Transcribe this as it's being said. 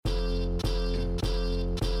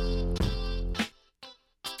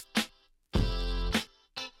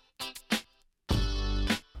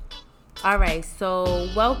All right, so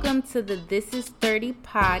welcome to the This is 30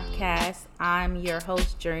 podcast. I'm your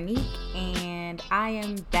host, Journey, and I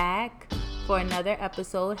am back for another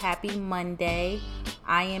episode. Happy Monday.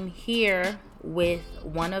 I am here with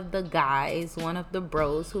one of the guys, one of the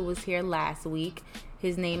bros who was here last week.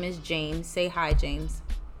 His name is James. Say hi, James.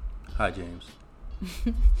 Hi, James.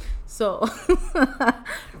 So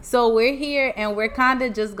we're here and we're kind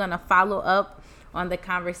of just going to follow up on the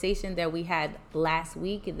conversation that we had last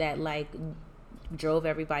week that drove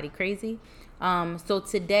everybody crazy. So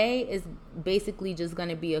today is basically just going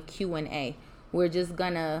to be a Q&A. We're just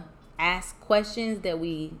going to ask questions that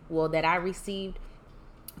I received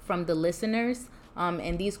from the listeners.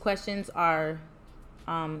 And these questions are,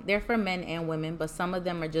 they're for men and women, but some of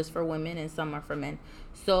them are just for women and some are for men.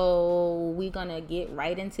 So we're going to get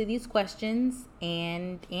right into these questions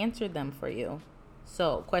and answer them for you.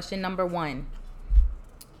 So question number 1.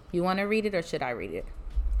 You want to read it or should I read it?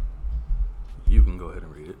 You can go ahead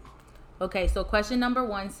and read it. Okay, so question number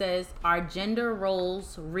 1 says, are gender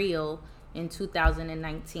roles real in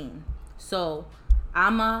 2019? So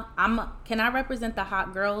can I represent the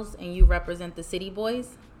hot girls and you represent the city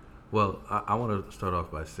boys? Well, I want to start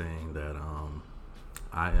off by saying that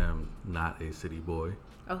I am not a city boy.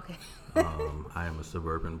 Okay. I am a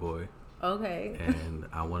suburban boy. Okay. And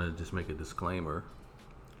I want to just make a disclaimer.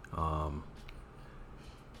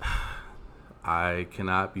 I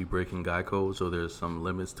cannot be breaking guy code, so there's some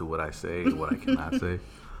limits to what I say and what I cannot say.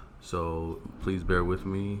 So please bear with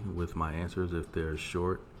me with my answers if they're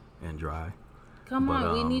short and dry. Come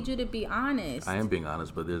on, we need you to be honest. I am being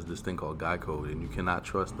honest, but there's this thing called guy code, and you cannot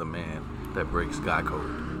trust the man that breaks guy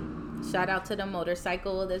code. Shout out to the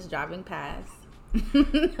motorcycle that's driving past.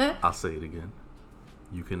 I'll say it again.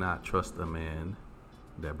 You cannot trust a man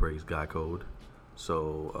that breaks guy code.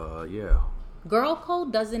 So, yeah. Girl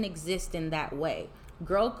code doesn't exist in that way.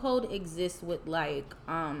 Girl code exists with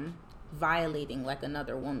violating like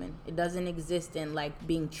another woman. It doesn't exist in like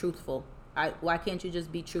being truthful. Why can't you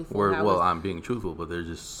just be truthful? I'm being truthful, but there's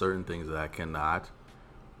just certain things that I cannot,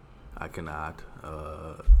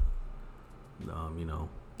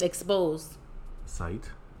 expose.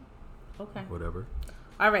 Cite. Okay. Whatever.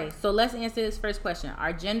 All right. So let's answer this first question.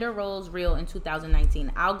 Are gender roles real in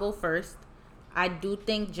 2019? I'll go first. I do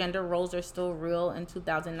think gender roles are still real in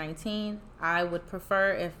 2019. I would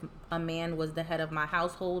prefer if a man was the head of my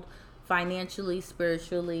household, financially,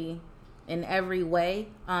 spiritually, in every way.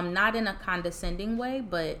 Not in a condescending way,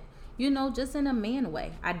 but, just in a man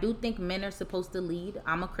way. I do think men are supposed to lead.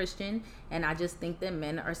 I'm a Christian, and I just think that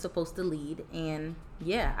men are supposed to lead. And,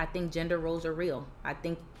 yeah, I think gender roles are real. I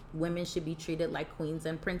think women should be treated like queens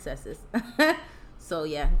and princesses. So,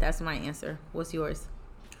 yeah, that's my answer. What's yours?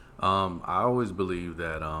 I always believe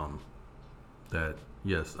that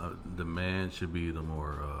yes, the man should be the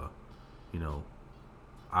more,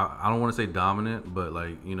 I don't want to say dominant, but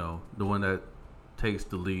the one that takes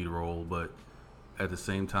the lead role. But at the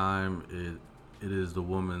same time, it is the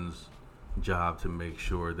woman's job to make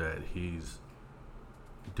sure that he's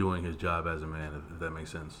doing his job as a man, if that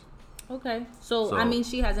makes sense. Okay. So I mean,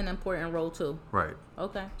 she has an important role too. Right.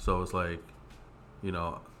 Okay. So it's like,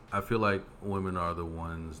 I feel like women are the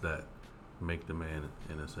ones that make the man,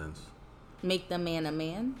 in a sense. Make the man a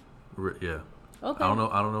man? Yeah. Okay. I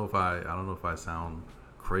don't know if I sound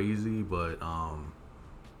crazy, but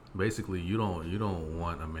basically you don't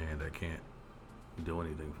want a man that can't do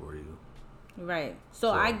anything for you. Right.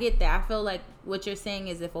 So I get that. I feel like what you're saying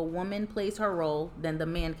is if a woman plays her role, then the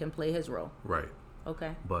man can play his role. Right.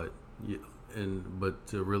 Okay. But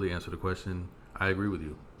to really answer the question, I agree with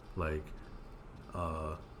you. Like,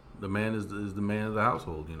 the man is the man of the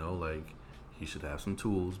household, like he should have some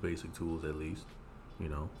tools, basic tools at least,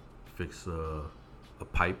 fix a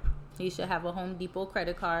pipe. He should have a Home Depot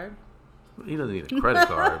credit card. He doesn't need a credit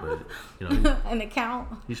card, but an account.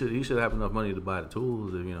 He should have enough money to buy the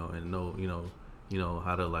tools, and know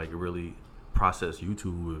how to like really process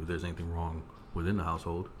YouTube if there's anything wrong within the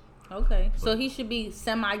household. Okay, so he should be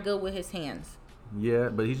semi good with his hands. Yeah,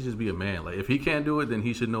 but he should just be a man. Like if he can't do it, then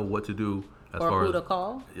he should know what to do. Or who to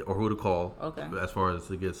call? Okay. As far as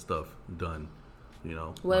to get stuff done,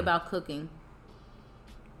 What about cooking?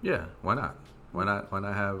 Yeah, why not? Why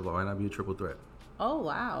not be a triple threat? Oh,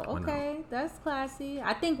 wow. Okay, that's classy.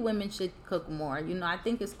 I think women should cook more. I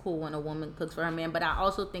think it's cool when a woman cooks for her man, but I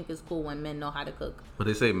also think it's cool when men know how to cook. But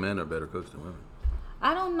they say men are better cooks than women.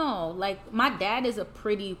 I don't know. Like, my dad is a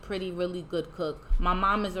pretty, really good cook. My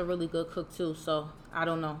mom is a really good cook, too, so I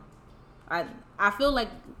don't know. I feel like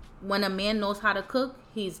when a man knows how to cook,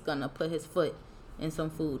 he's gonna put his foot in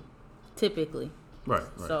some food, typically. Right.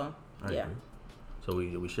 So, I agree. So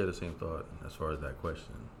we share the same thought as far as that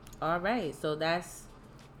question. All right. So that's.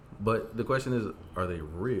 But the question is, are they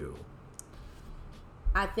real?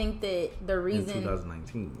 I think that the reason. In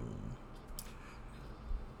 2019.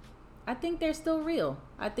 I think they're still real.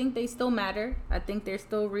 I think they still matter. I think they're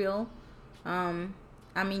still real. I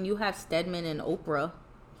mean, you have Stedman and Oprah.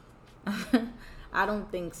 I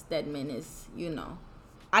don't think Stedman is,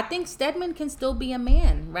 I think Stedman can still be a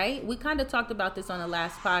man, right? We kind of talked about this on the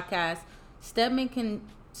last podcast. Stedman can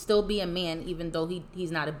still be a man even though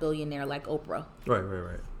he's not a billionaire like Oprah.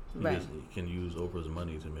 Right. He can use Oprah's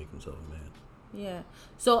money to make himself a man. Yeah.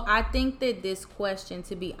 So I think that this question,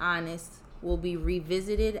 to be honest, will be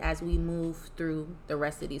revisited as we move through the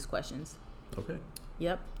rest of these questions. Okay.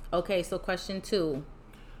 Yep. Okay, so question 2.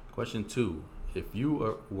 Question 2. If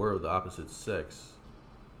you were of the opposite sex,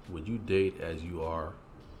 would you date as you are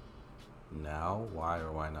now? Why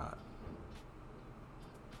or why not?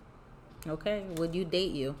 Okay. Would you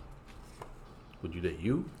date you? Would you date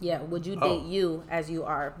you? Yeah. Would you date you as you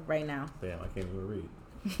are right now? Damn, I can't even read.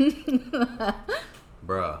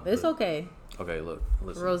 Bruh. It's okay. Okay, look.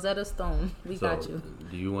 Listen. Rosetta Stone. We got you.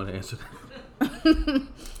 Do you want to answer that?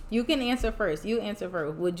 You can answer first. You answer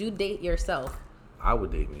first. Would you date yourself? I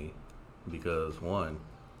would date me because, one,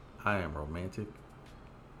 I am romantic.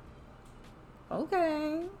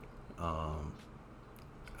 Okay. I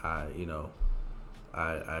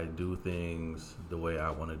do things the way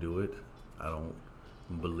I want to do it. I don't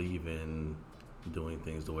believe in doing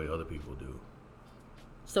things the way other people do.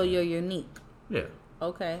 So you're unique. Yeah.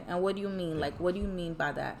 Okay. And what do you mean? Like, what do you mean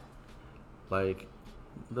by that? Like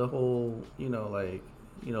the whole, the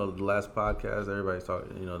last podcast, everybody's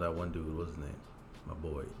talking, that one dude, what's his name? My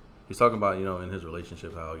boy. He's talking about, in his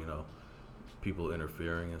relationship, how, people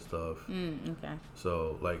interfering and stuff. Okay.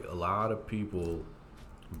 So, like, a lot of people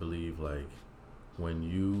believe, like, when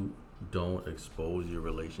you don't expose your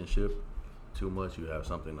relationship too much, you have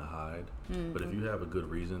something to hide. Mm-hmm. But if you have a good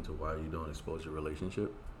reason to why you don't expose your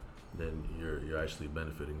relationship, then you're actually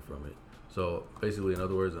benefiting from it. So, basically, in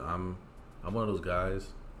other words, I'm one of those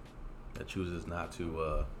guys that chooses not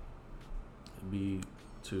to be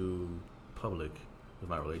too public with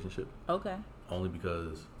my relationship. Okay. Only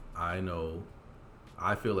because I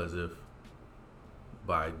feel as if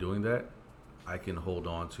by doing that, I can hold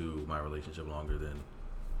on to my relationship longer than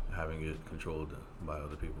having it controlled by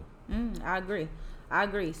other people. I agree.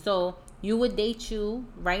 So you would date you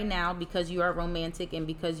right now because you are romantic and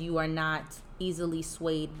because you are not easily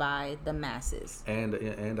swayed by the masses.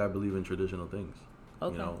 And I believe in traditional things.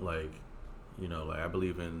 Okay. Like I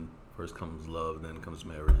believe in first comes love, then comes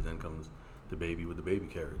marriage, then comes the baby with the baby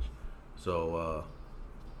carriage. So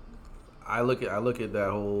I look at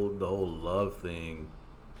the whole love thing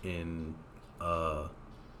in a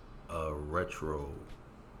retro.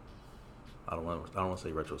 I don't want to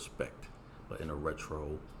say retrospect, but in a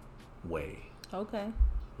retro way. Okay.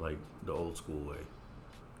 Like the old school way.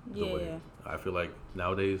 Yeah. I feel like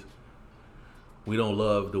nowadays we don't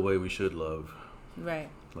love the way we should love. Right.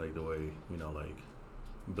 Like the way, like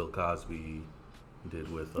Bill Cosby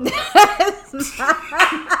did with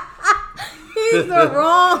he's the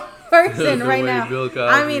wrong person right now.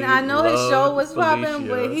 I mean, I know his show was popping,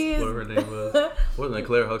 but he's whatever her name was. Wasn't it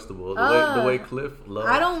Claire Huxtable? The way Cliff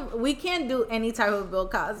loved. We can't do any type of Bill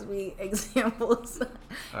Cosby examples.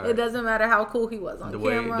 Right. It doesn't matter how cool he was on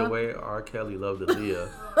camera. The way R. Kelly loved Aaliyah.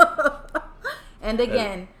 and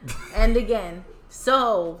again.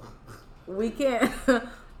 So we can't.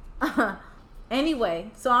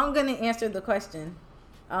 Anyway, so I'm gonna answer the question.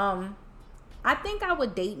 I think I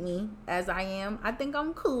would date me as I am. I think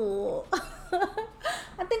I'm cool.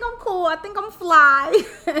 I think I'm fly.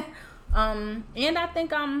 And I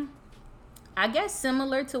think I guess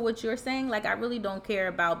similar to what you're saying. Like, I really don't care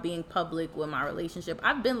about being public with my relationship.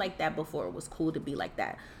 I've been like that before. It was cool to be like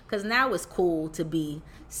that. Because now it's cool to be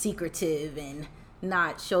secretive and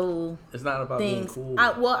not show It's not about things. being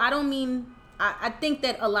cool. I don't mean... I think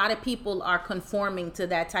that a lot of people are conforming to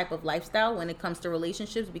that type of lifestyle when it comes to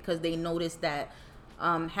relationships because they notice that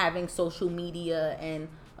having social media and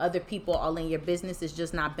other people all in your business is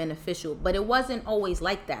just not beneficial. But it wasn't always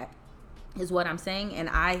like that, is what I'm saying.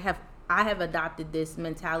 And I have adopted this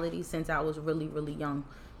mentality since I was really, really young.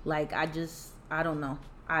 Like, I don't know.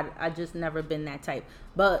 I just never been that type.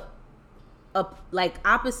 But like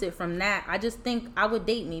opposite from that, I just think I would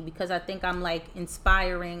date me because I think I'm like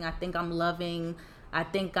inspiring. I think I'm loving. I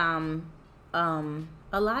think I'm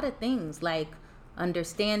a lot of things like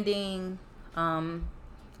understanding.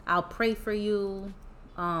 I'll pray for you.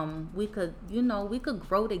 We could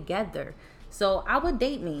grow together. So I would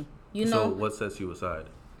date me. So what sets you aside?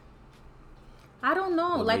 I don't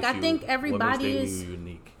know. I think everybody is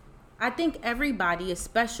unique. I think everybody is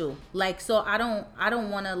special. Like, so I don't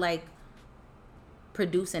want to like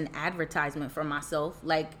produce an advertisement for myself.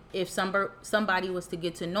 Like, if somebody was to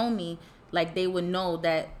get to know me, like, they would know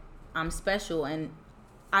that I'm special. And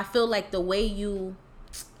I feel like the way you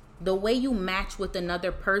match with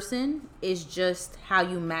another person is just how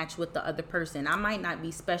you match with the other person. I might not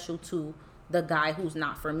be special to the guy who's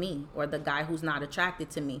not for me, or the guy who's not attracted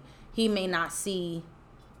to me. He may see,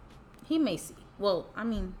 well, I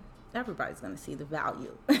mean, everybody's going to see the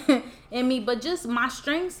value in me, but just my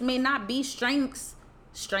strengths may not be strengths.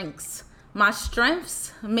 My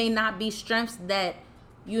strengths may not be strengths that,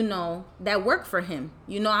 you know, that work for him.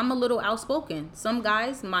 You know, I'm a little outspoken. Some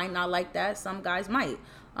guys might not like that. Some guys might.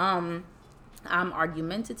 I'm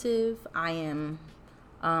argumentative. I am,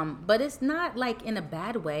 but it's not like in a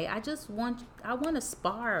bad way. I want to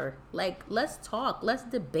spar. Like, let's talk, let's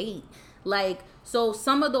debate. Like, so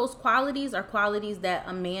some of those qualities are qualities that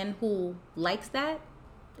a man who likes that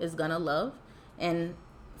is gonna love. And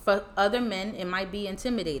for other men, it might be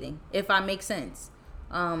intimidating, if I make sense.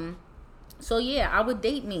 So yeah, I would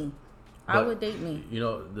date me. You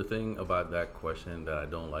know, the thing about that question that I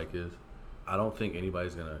don't like is, I don't think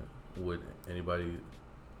would anybody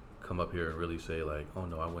come up here and really say like, oh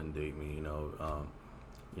no, I wouldn't date me. You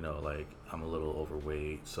know, like, I'm a little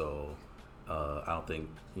overweight, so I don't think,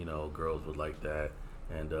 you know, girls would like that.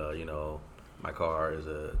 And you know, my car is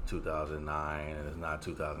a 2009 and it's not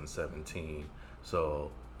 2017.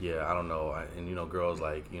 So yeah, I don't know. And you know, girls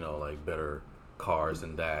like, you know, like better cars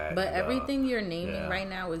than that. But and, everything you're naming right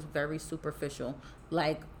now is very superficial.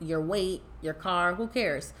 Like, your weight, your car, who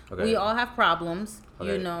cares? Okay. We all have problems,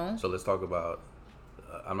 you know. So let's talk about,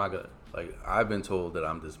 I'm not going to, like, I've been told that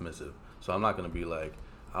I'm dismissive. So I'm not going to be like,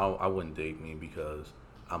 I wouldn't date me because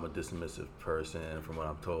I'm a dismissive person from what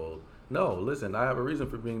I'm told. No, listen, I have a reason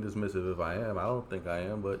for being dismissive if I am. I don't think I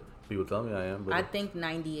am, but people tell me I am. But I think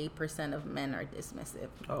 98% of men are dismissive,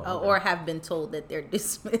 or have been told that they're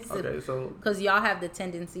dismissive. Okay, so because y'all have the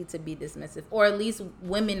tendency to be dismissive, or at least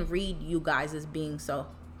women read you guys as being so.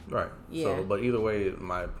 Right. Yeah. So, but either way,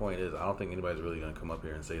 my point is, I don't think anybody's really going to come up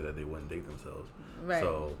here and say that they wouldn't date themselves. Right.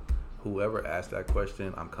 So, whoever asked that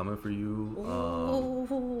question, I'm coming for you.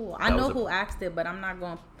 I know who asked it, but I'm not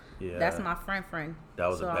going. Yeah. That's my friend. That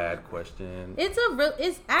was a bad question. It's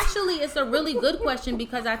a really good question,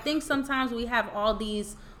 because I think sometimes we have all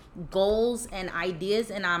these goals and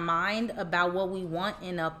ideas in our mind about what we want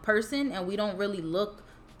in a person, and we don't really look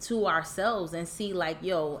to ourselves and see like,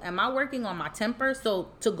 yo, am I working on my temper? So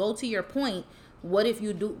to go to your point, what if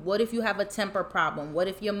you have a temper problem? What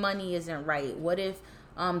if your money isn't right? What if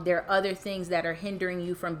there are other things that are hindering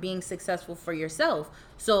you from being successful for yourself?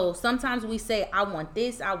 So sometimes we say, I want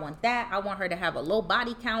this, I want that, I want her to have a low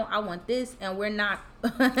body count, I want this, and we're not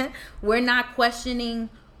we're not questioning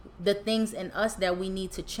the things in us that we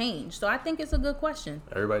need to change. So I think it's a good question.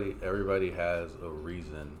 Everybody has a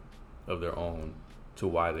reason of their own to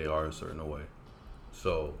why they are a certain way.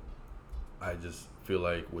 So I just feel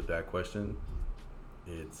like with that question,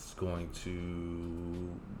 it's going to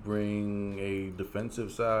bring a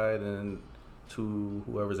defensive side, and to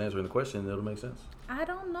whoever's answering the question, it'll make sense. I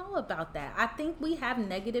don't know about that. I think we have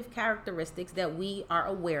negative characteristics that we are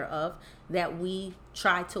aware of, that we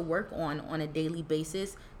try to work on a daily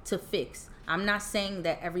basis to fix. I'm not saying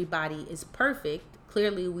that everybody is perfect.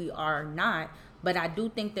 Clearly we are not, but I do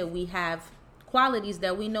think that we have qualities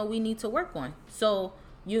that we know we need to work on. So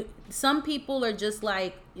some people are just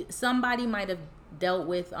like, somebody might have dealt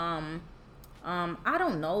with I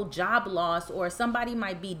don't know, job loss, or somebody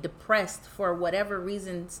might be depressed for whatever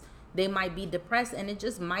reasons. They might be depressed, and it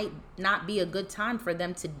just might not be a good time for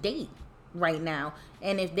them to date right now.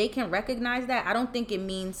 And if they can recognize that, I don't think it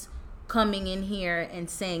means coming in here and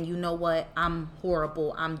saying, you know what, I'm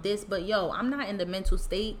horrible, I'm this, but yo, I'm not in the mental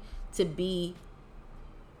state to be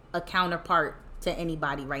a counterpart to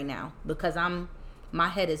anybody right now, because my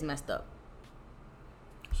head is messed up.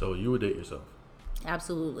 So you would date yourself?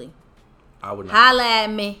 Absolutely. I would not. Holla at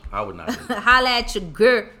me. I would not date you. Holla at your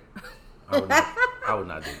girl. I would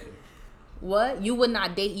not date you. What? You would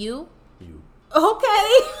not date you? You. Okay.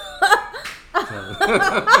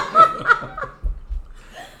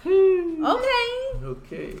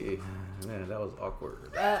 Okay. Man, that was awkward.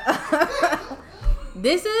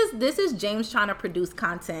 This is James trying to produce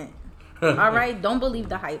content. All right, don't believe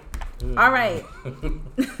the hype. All right.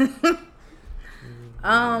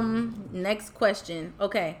 Next question.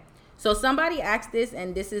 Okay. So somebody asked this,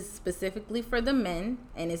 and this is specifically for the men,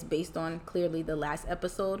 and it's based on clearly the last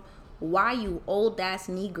episode. Why you old ass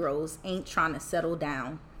Negroes ain't trying to settle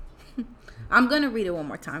down? I'm gonna read it one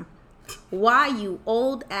more time. why you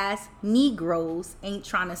old ass Negroes ain't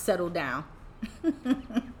trying to settle down.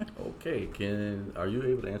 Okay, are you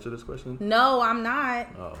able to answer this question? No, I'm not.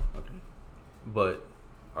 Oh, okay. But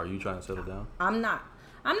are you trying to settle down? I'm not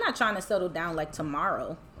trying to settle down like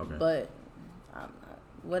tomorrow. Okay. But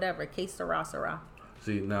whatever. Que sera, sera.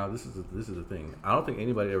 See, now this is the thing. I don't think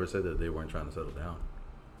anybody ever said that they weren't trying to settle down.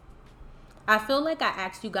 I feel like I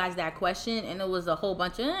asked you guys that question and it was a whole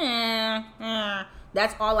bunch of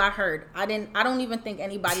That's all I heard. I don't even think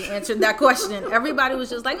anybody answered that question. Everybody was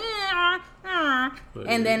just like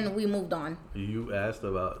and then we moved on. You asked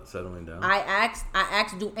about settling down. I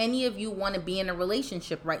asked, do any of you want to be in a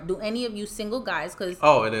relationship, right? Do any of you single guys? Cause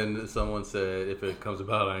and then someone said, if it comes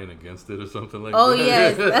about, I ain't against it or something like that. Oh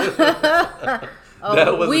yes.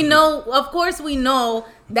 We know. Of course, we know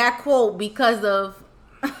that quote because of.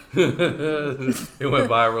 It went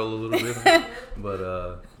viral a little bit, but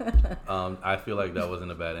I feel like that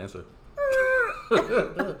wasn't a bad answer.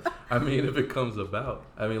 I mean, if it comes about,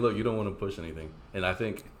 I mean, look, you don't want to push anything, and I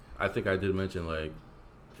think I did mention like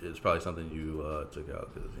it's probably something you took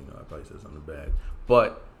out because I probably said something bad,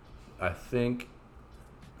 but I think,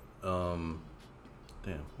 damn,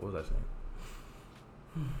 what was I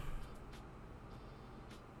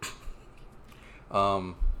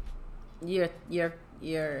saying?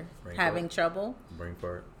 You're having trouble? Brain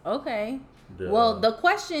fart. Okay. Well, the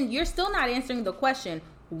question, you're still not answering the question.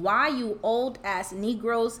 Why you old ass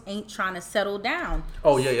Negroes ain't trying to settle down?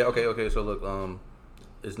 Oh, yeah. Okay. So, look,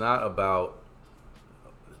 it's not about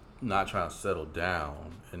not trying to settle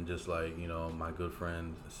down. And just like, my good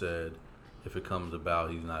friend said, if it comes about,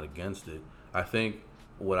 he's not against it. I think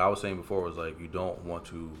what I was saying before was like, you don't want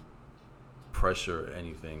to pressure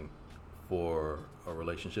anything for a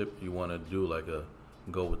relationship. You want to do like a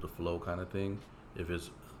go with the flow kind of thing. If it's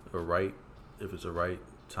a right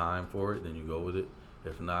time for it, then you go with it.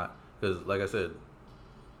 If not, because like I said,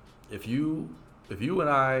 if you and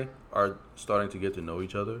I are starting to get to know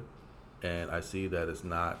each other, and I see that it's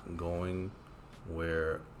not going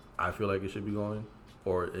where I feel like it should be going,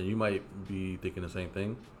 and you might be thinking the same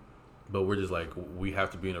thing, but we're just like, we have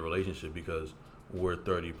to be in a relationship because we're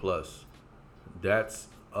 30 plus. That's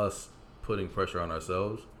us putting pressure on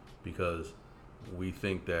ourselves because we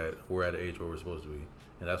think that we're at an age where we're supposed to be,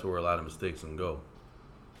 and that's where a lot of mistakes can go.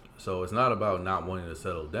 So it's not about not wanting to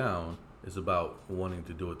settle down, it's about wanting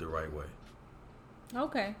to do it the right way.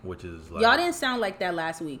 Okay. Which is like, y'all didn't sound like that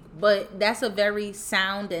last week, but that's a very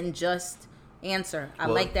sound and just answer. I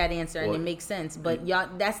like that answer and it makes sense. But y'all,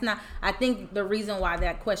 that's not, I think the reason why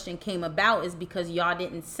that question came about is because y'all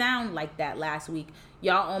didn't sound like that last week.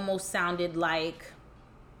 Y'all almost sounded like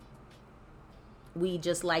we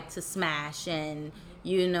just like to smash and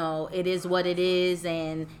it is what it is,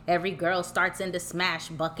 and every girl starts in the smash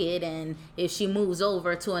bucket, and if she moves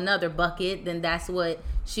over to another bucket, then that's what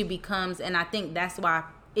she becomes. And I think that's why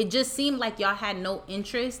it just seemed like y'all had no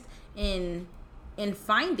interest in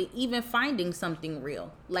finding something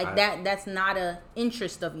real. Like that's not a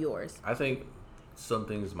interest of yours. I think some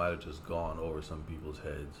things might have just gone over some people's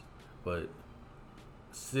heads, but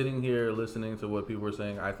sitting here listening to what people were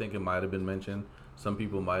saying, I think it might have been mentioned. Some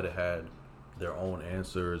people might have had their own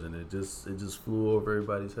answers, and it just flew over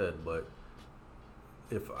everybody's head. But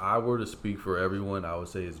if I were to speak for everyone, I would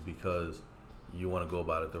say it's because you want to go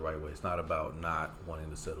about it the right way. It's not about not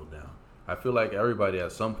wanting to settle down. I feel like everybody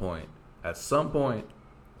at some point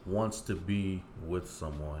wants to be with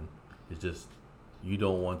someone. It's just you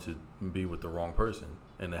don't want to be with the wrong person,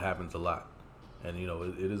 and it happens a lot. And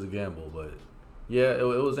it is a gamble, but yeah, it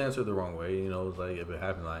was answered the wrong way. It was like, if it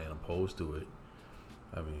happens, I ain't opposed to it.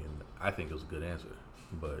 I mean, I think it was a good answer,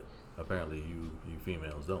 but apparently you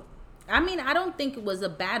females don't. I mean, I don't think it was a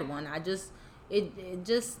bad one. It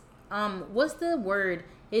just what's the word?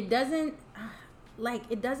 It doesn't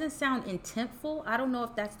sound intentful. I don't know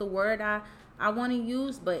if that's the word I want to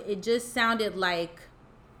use, but it just sounded like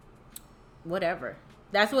whatever.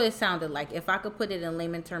 That's what it sounded like. If I could put it in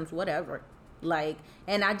layman terms, whatever. Like,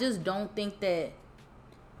 and I just don't think that,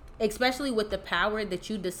 especially with the power that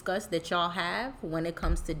you discussed that y'all have when it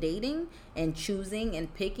comes to dating and choosing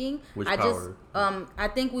and picking. Which power? I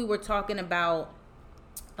think we were talking about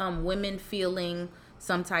women feeling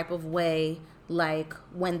some type of way, like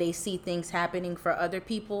when they see things happening for other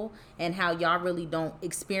people, and how y'all really don't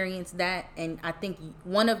experience that. And I think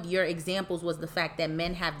one of your examples was the fact that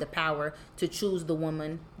men have the power to choose the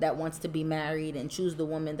woman that wants to be married and choose the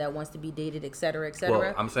woman that wants to be dated, et cetera, et cetera.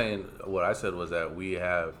 Well, I'm saying, what I said was that we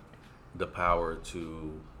have the power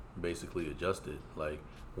to basically adjust it. Like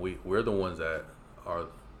we're the ones that are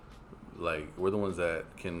Like, we're the ones that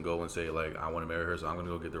can go and say, like, I want to marry her, so I'm going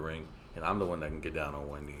to go get the ring. And I'm the one that can get down on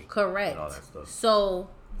one knee. Correct. And all that stuff. So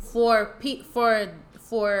for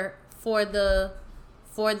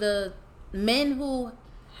the men who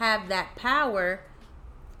have that power,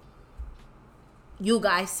 you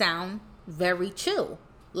guys sound very chill.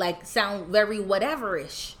 Like, sound very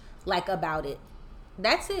whatever-ish, like, about it.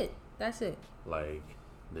 That's it. Like,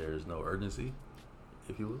 there's no urgency,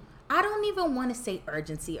 if you will. I don't even want to say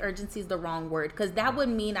urgency. Urgency is the wrong word, because that would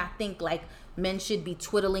mean I think like men should be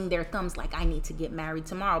twiddling their thumbs like, I need to get married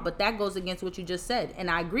tomorrow. But that goes against what you just said. And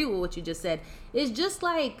I agree with what you just said. It's just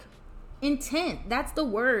like intent. That's the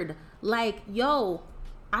word. Like, yo,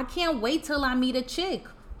 I can't wait till I meet a chick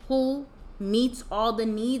who meets all the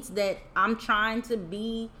needs that I'm trying to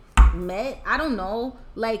be met. I don't know.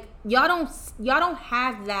 Like, y'all don't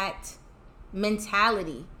have that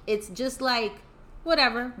mentality. It's just like,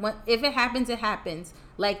 whatever. If it happens, it happens.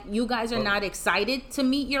 Like, you guys are not excited to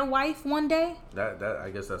meet your wife one day. That I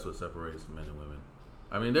guess that's what separates men and women.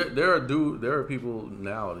 I mean, there are people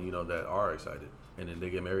now, you know, that are excited, and then they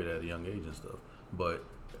get married at a young age and stuff. But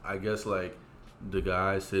I guess like the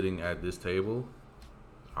guys sitting at this table,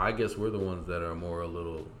 I guess we're the ones that are we're a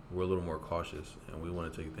little more cautious, and we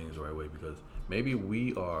want to take things the right way because maybe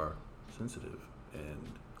we are sensitive and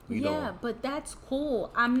we don't. Yeah, but that's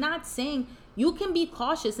cool. I'm not saying you can be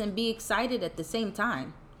cautious and be excited at the same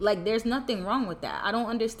time. Like, there's nothing wrong with that. I don't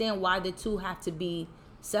understand why the two have to be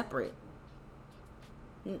separate.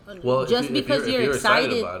 Well, just because you're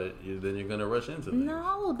excited about it, then you're gonna rush into it.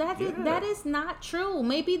 No, that is not true.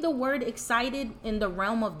 Maybe the word excited in the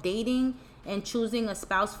realm of dating and choosing a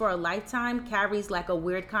spouse for a lifetime carries like a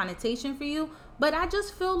weird connotation for you. But I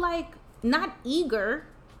just feel like not eager.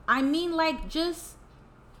 I mean, like, just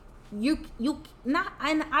you not.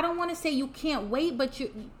 And I don't want to say you can't wait, but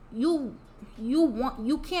you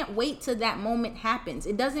can't wait till that moment happens.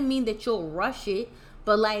 It doesn't mean that you'll rush it,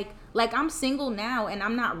 but like I'm single now and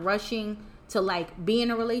I'm not rushing to like be in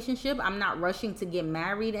a relationship. I'm not rushing to get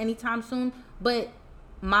married anytime soon, but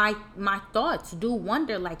my thoughts do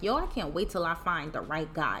wonder like, yo, I can't wait till I find the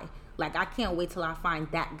right guy. Like, I can't wait till I find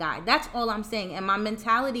that guy. That's all I'm saying. And my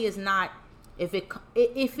mentality is not if it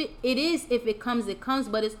comes, it comes,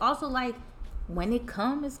 but it's also like when it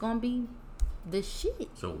comes, it's going to be the shit.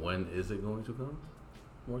 So when is it going to come?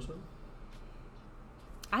 More so?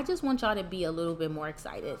 I just want y'all to be a little bit more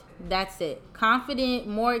excited. That's it. Confident,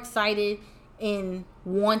 more excited in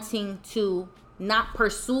wanting to not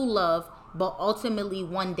pursue love, but ultimately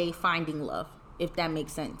one day finding love, if that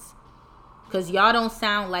makes sense. Because y'all don't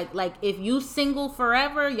sound like if you single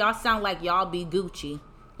forever, y'all sound like y'all be Gucci.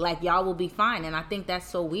 Like, y'all will be fine. And I think that's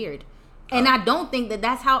so weird. And I don't think that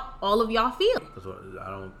that's how all of y'all feel. I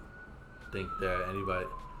don't think that anybody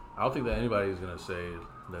is going to say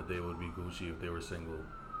that they would be Gucci if they were single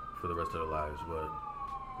for the rest of their lives. But,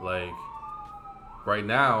 like, right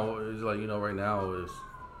now, it's like, you know, right now is,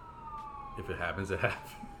 if it happens, it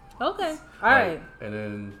happens. Okay. All right. And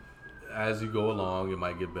then as you go along, it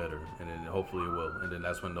might get better. And then hopefully it will. And then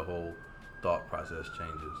that's when the whole thought process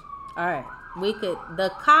changes. All right.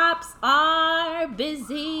 The cops are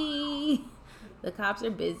busy. The cops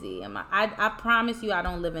are busy. I promise you I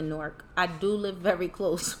don't live in Newark. I do live very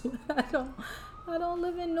close. I don't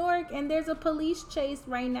live in Newark, and there's a police chase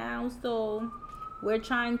right now. So we're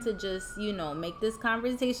trying to just, you know, make this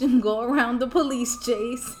conversation go around the police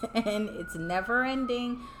chase, and it's never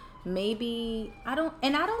ending. Maybe I don't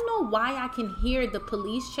know why I can hear the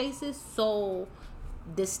police chases so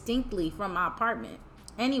distinctly from my apartment.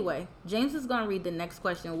 Anyway, James is going to read the next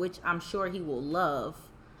question, which I'm sure he will love.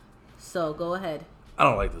 So go ahead. I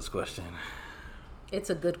don't like this question. It's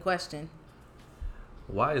a good question.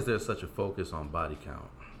 Why is there such a focus on body count?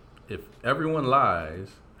 If everyone lies,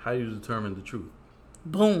 how do you determine the truth?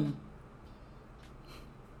 Boom.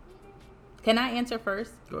 Can I answer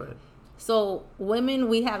first? Go ahead. So, women,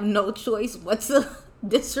 we have no choice but to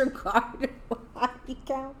disregard body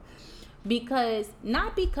count.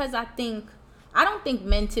 Not because I don't think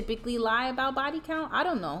men typically lie about body count. I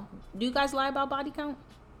don't know. Do you guys lie about body count?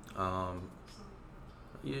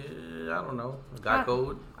 Yeah, I don't know.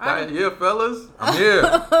 Code. Yeah, fellas, I'm here.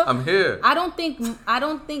 I'm here. I don't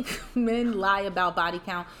think men lie about body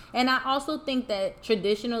count. And I also think that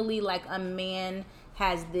traditionally, like, a man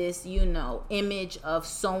has this, you know, image of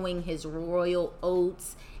sowing his royal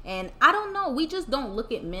oats. And I don't know. We just don't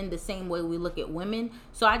look at men the same way we look at women.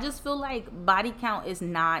 So I just feel like body count is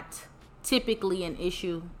not typically an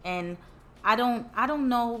issue. And I don't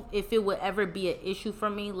know if it would ever be an issue for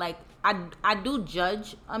me. Like, I do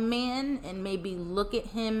judge a man and maybe look at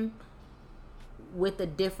him with a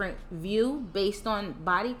different view based on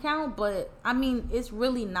body count, but I mean, it's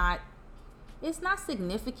really not. It's not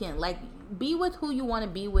significant. Like, be with who you want to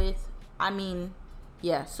be with. I mean,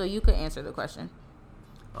 yeah. So you could answer the question.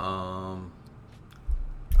 I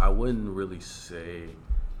wouldn't really say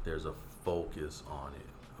there's a focus on it.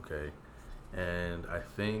 Okay, and I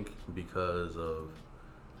think because of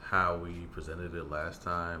how we presented it last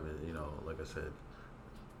time, and like I said,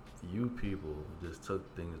 you people just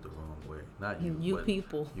took things the wrong way. Not you. You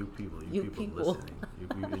people. You people listening.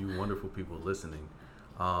 You wonderful people listening.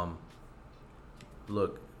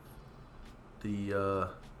 Look, I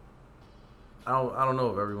don't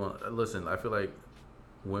know if everyone listen. I feel like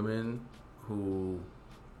women who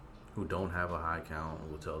don't have a high count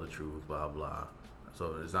will tell the truth. Blah blah.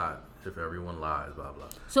 So it's not if everyone lies. Blah blah.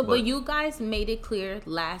 So, but you guys made it clear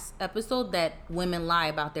last episode that women lie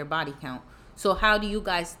about their body count. So how do you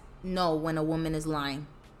guys know when a woman is lying?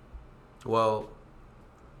 Well,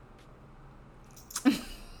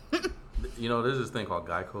 there's this thing called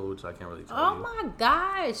guy codes. I can't really tell you. Oh my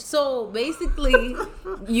gosh. So basically,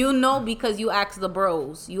 because you ask the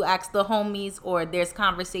bros, you ask the homies, or there's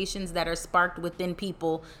conversations that are sparked within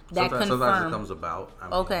people that confirm. Sometimes it comes about.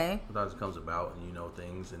 Okay. Sometimes it comes about and you know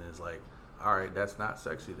things and it's like, all right, that's not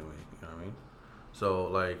sexy to me. You know what I mean? So,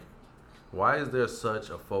 like, why is there such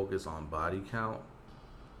a focus on body count?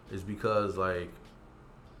 Is because, like...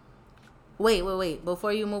 Wait.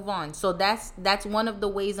 Before you move on. So that's one of the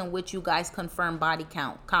ways in which you guys confirm body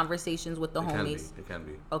count. Conversations with the homies. It can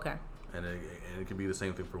be. Okay. And it can be the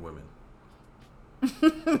same thing for women.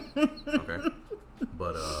 Okay.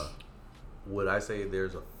 But would I say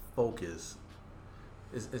there's a focus?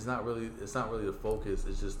 It's not really the focus.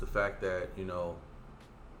 It's just the fact that,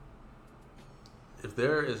 if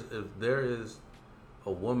there is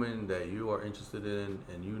a woman that you are interested in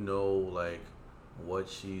and like what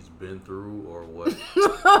she's been through or what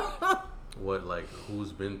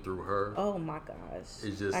who's been through her. Oh my gosh.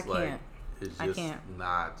 It's just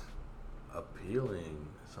not appealing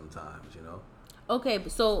sometimes, Okay,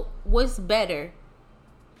 so what's better?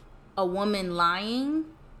 A woman lying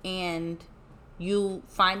and you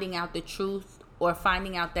finding out the truth, or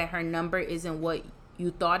finding out that her number isn't what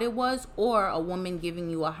you thought it was, or a woman giving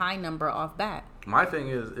you a high number off bat? My thing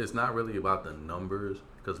is, it's not really about the numbers,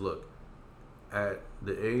 because look, at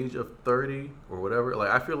the age of 30 or whatever, like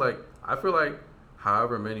I feel like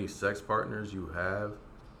however many sex partners you have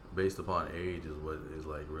based upon age is what is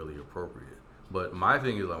like really appropriate. But my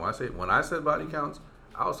thing is, like, when I said body counts,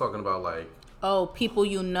 I was talking about like, oh, people who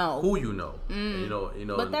you know. And,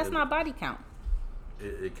 but that's not body count.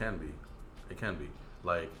 It can be.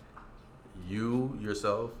 Like, you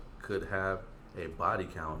yourself could have a body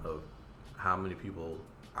count of how many people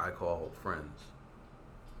I call friends.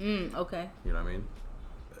 Okay. You know what I mean?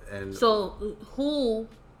 And so who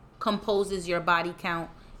composes your body count,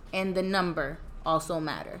 and the number also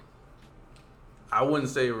matter? I wouldn't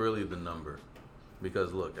say really the number,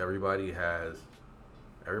 because look, everybody has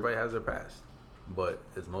their past, but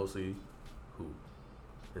it's mostly who.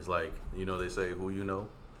 It's like, they say who you know,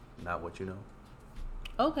 not what you know.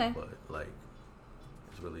 Okay. But like,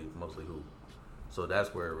 it's really mostly who. So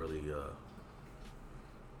that's where it really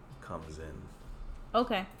comes in.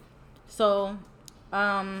 Okay. So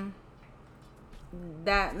that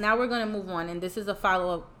now we're gonna move on, and this is a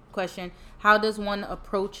follow-up question. How does one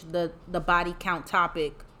approach the body count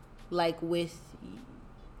topic, like with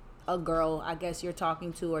a girl, I guess, you're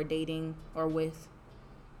talking to or dating or with?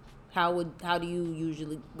 How do you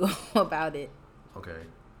usually go about it? Okay.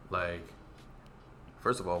 Like,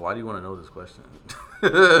 first of all, why do you want to know this question?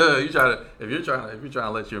 If you're trying to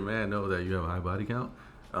let your man know that you have a high body count,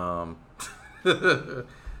 you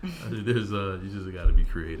just got to be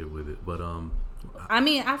creative with it. But I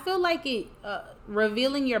mean, I feel like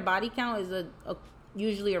revealing your body count is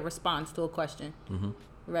usually a response to a question. Mm-hmm.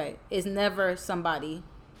 Right? It's never somebody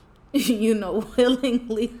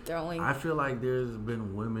willingly throwing. I feel like there's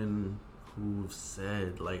been women who've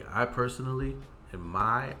said, like, I personally, in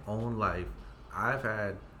my own life, I've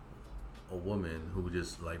had a woman who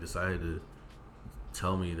just like decided to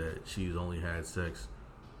tell me that she's only had sex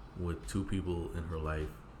with 2 people in her life,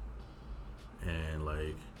 and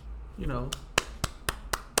like,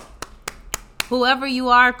 whoever you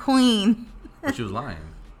are, queen. But she was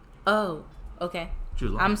lying. Oh, okay. She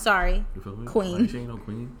was lying. I'm sorry, you feel me? Queen. Like, she ain't no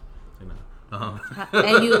queen.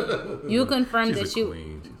 And you confirmed that she's a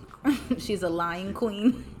queen. She's a lying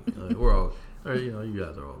queen. We're all, you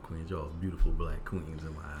guys are all queens. You're all beautiful black queens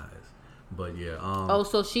in my eyes. But yeah.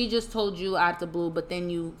 So she just told you out the blue, but then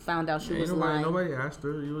you found out she was lying. Nobody asked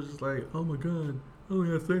her. You was just like, oh my god, I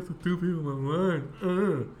only had sex with 2 people in my life.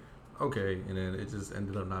 okay, and then it just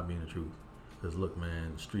ended up not being the truth. Because look,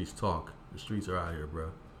 man, streets talk. The streets are out here,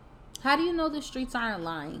 bro. How do you know the streets aren't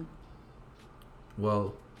lying?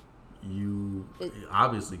 Well, you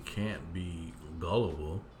obviously can't be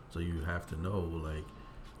gullible, so you have to know. Like,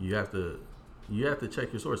 you have to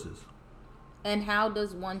check your sources. And how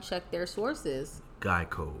does one check their sources? Guy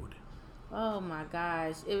code. Oh my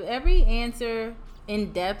gosh! If every answer,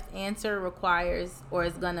 in-depth answer, requires or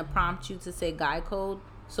is gonna prompt you to say guy code,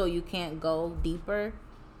 so you can't go deeper.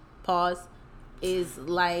 Pause. Is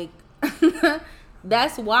like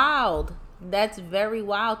that's wild. That's very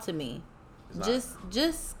wild to me.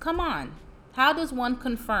 Just come on. How does one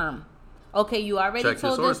confirm? Okay, you already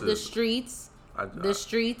told us the streets. The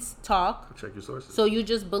streets talk. Check your sources. So you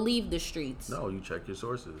just believe the streets? No, you check your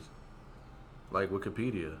sources. Like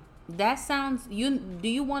Wikipedia. That sounds. Do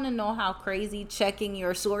you want to know how crazy checking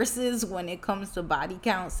your sources when it comes to body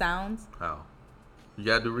count sounds? How? You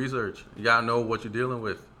gotta do research. You gotta know what you're dealing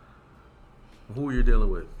with. Who you're dealing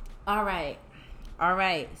with. All right.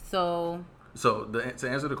 So to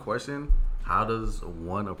answer the question, how does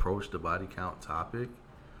one approach the body count topic?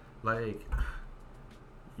 Like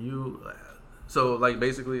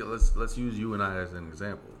basically, let's use you and I as an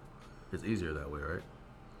example. It's easier that way, right?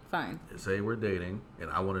 Fine. Say we're dating, and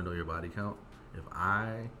I want to know your body count. If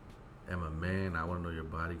I am a man, I want to know your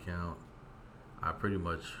body count. I pretty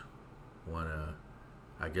much want to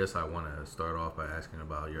start off by asking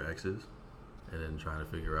about your exes, and then trying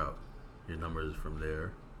to figure out your numbers from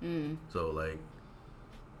there. So, like,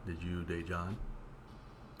 did you date John?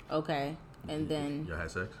 Okay, and then y'all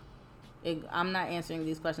had sex? I'm not answering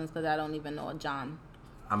these questions because I don't even know a John.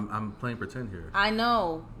 I'm playing pretend here. I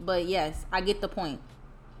know, but yes, I get the point.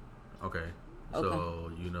 Okay.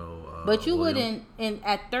 So you know. But you William? wouldn't.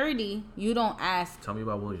 At 30, you don't ask. Tell me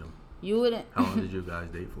about William. You wouldn't. How long did you guys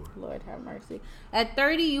date for? Lord have mercy. At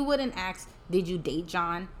 30, you wouldn't ask, did you date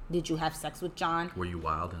John? Did you have sex with John? Were you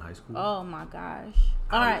wild in high school? Oh my gosh.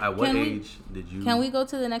 All right. At what age did you? Can we go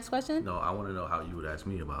to the next question? No, I want to know how you would ask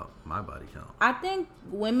me about my body count. I think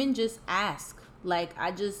women just ask. Like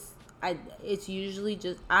it's usually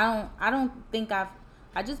just I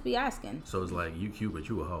just be asking. So it's like you cute, but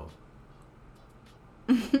you a hoe.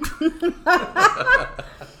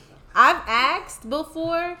 I've asked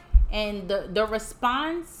before, and the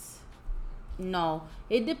response, no.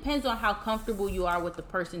 It depends on how comfortable you are with the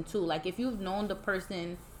person too. Like if you've known the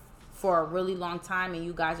person for a really long time and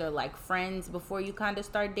you guys are like friends before you kind of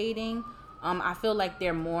start dating, I feel like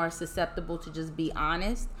they're more susceptible to just be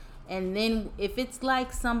honest. And then if it's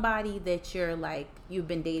like somebody that you've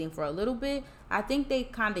been dating for a little bit, I think they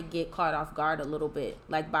kind of get caught off guard a little bit,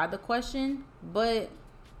 like by the question. But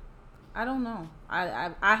I don't know.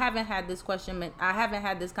 I haven't had this question. I haven't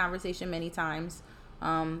had this conversation many times.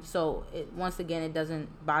 So once again, it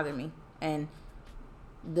doesn't bother me. And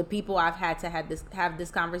the people I've had to have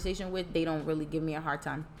this conversation with, they don't really give me a hard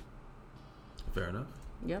time. Fair enough.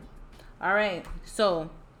 Yep. All right. So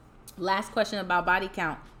last question about body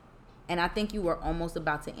count. And I think you were almost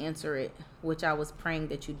about to answer it, which I was praying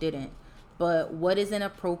that you didn't. But what is an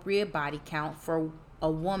appropriate body count for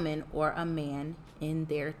a woman or a man in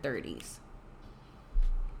their 30s?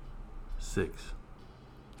 6.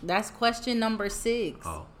 That's question number 6.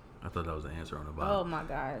 Oh, I thought that was the answer on the bottom. Oh my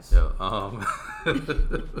gosh. Yeah.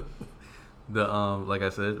 Like I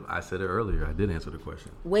said it earlier. I did answer the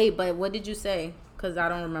question. Wait, but what did you say? Because I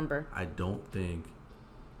don't remember. I don't think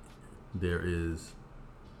there is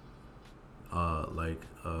like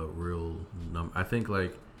a real number. I think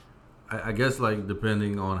I guess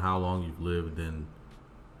depending on how long you've lived, then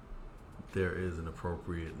there is an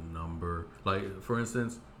appropriate number. Like for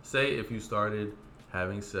instance, say if you started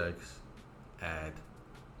having sex at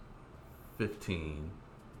 15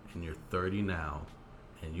 and you're 30 now,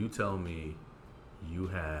 and you tell me you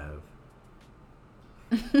have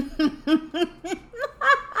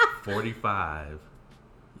 45,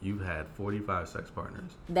 you've had 45 sex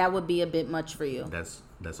partners. That would be a bit much for you. That's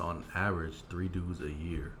on average 3 dudes a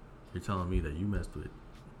year. You're telling me that you messed with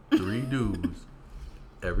 3 dudes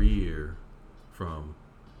every year from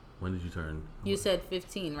when did you turn? You said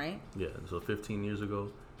 15, right? Yeah, so 15 years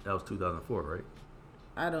ago, that was 2004, right?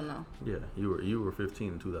 I don't know. Yeah, you were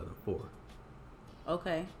 15 in 2004.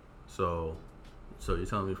 Okay. So you're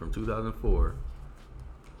telling me from 2004,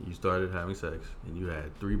 you started having sex and you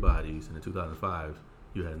had 3 bodies, and in 2005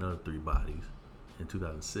 you had another 3 bodies. In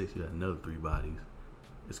 2006 you had another 3 bodies.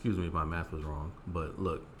 Excuse me if my math was wrong, but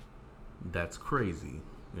look, that's crazy.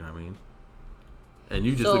 You know what I mean? And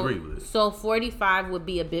you just agree with it. So 45 would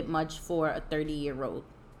be a bit much for a 30-year-old.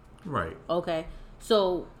 Right. Okay.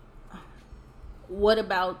 So what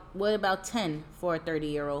about 10 for a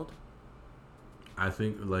 30-year-old? I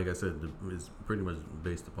think, like I said, it's pretty much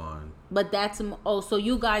based upon. But that's so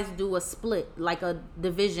you guys do a split, like a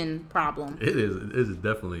division problem. It is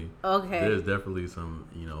definitely Okay. There's definitely some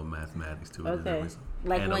mathematics to it. Okay.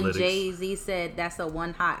 Like analytics. When Jay-Z said that's a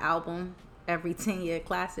one hot album every 10-year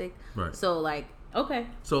classic. Right. So like okay.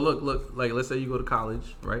 So look, like let's say you go to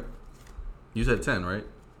college, right? You said 10, right?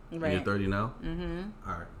 Right. And you're 30 now. Mm-hmm.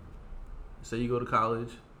 All right. Say you go to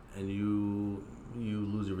college and you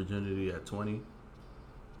lose your virginity at 20.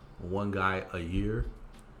 One guy a year.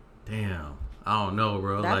 Damn. I don't know,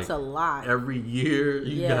 bro. That's like, a lot. Every year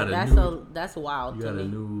you got that's wild. You got a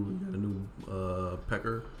new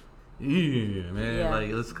pecker. Yeah, man. Yeah.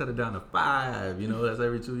 Like let's cut it down to 5. That's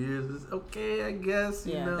every 2 years. It's okay, I guess.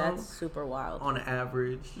 Yeah, that's super wild. On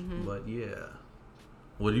average. Mm-hmm. But yeah.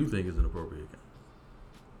 What do you think is an appropriate count?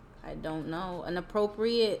 I don't know. An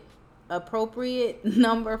appropriate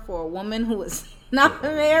number for a woman who is not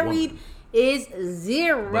married is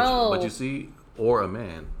 0. But you see, or a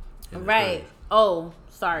man. Right. Oh,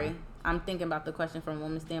 sorry. I'm thinking about the question from a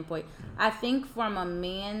woman's standpoint. I think from a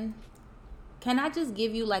man, can I just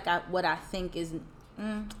give you like what I think is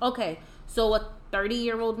okay? So a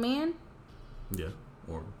 30-year-old man. Yeah.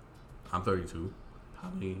 Or I'm 32.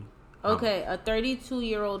 How many? Okay, a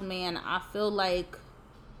 32-year-old man. I feel like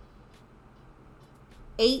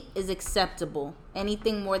 8 is acceptable.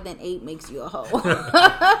 Anything more than 8 makes you a hoe.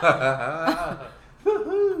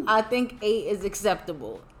 I think 8 is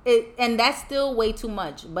acceptable. And that's still way too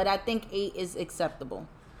much, but I think 8 is acceptable.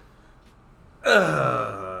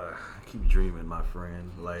 I keep dreaming, my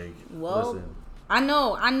friend. Like, listen. I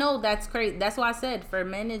know that's crazy. That's why I said for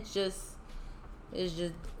men it's just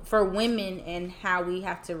for women and how we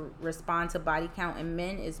have to respond to body count, and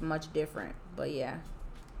men is much different. But yeah.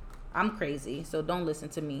 I'm crazy, so don't listen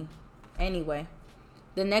to me. Anyway,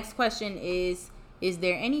 the next question is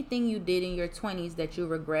there anything you did in your 20s that you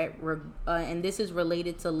regret? And this is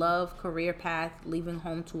related to love, career path, leaving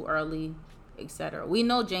home too early, etc. We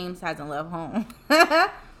know James hasn't left home.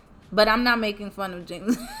 But I'm not making fun of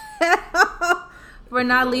James for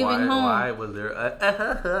not leaving home. Why was there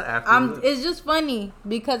after it's just funny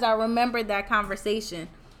because I remember that conversation.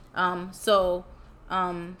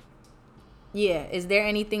 Yeah, is there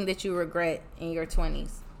anything that you regret in your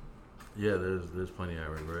 20s? Yeah, there's plenty I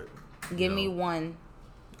regret. Give me one.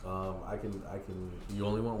 I can. You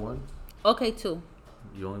only want one? Okay, 2.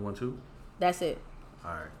 You only want 2? That's it.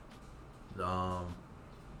 All right.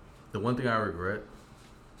 The one thing I regret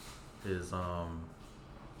is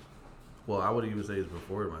well, I would even say it's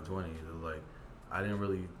before my 20s. It's like I didn't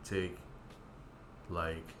really take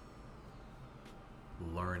like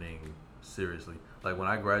learning seriously. Like when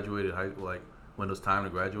I graduated high school, like when it was time to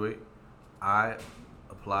graduate, I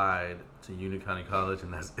applied to Union County College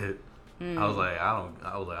and that's it. I was like, I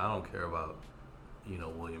don't care about,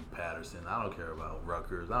 William Patterson. I don't care about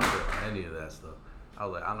Rutgers. I don't care about any of that stuff. I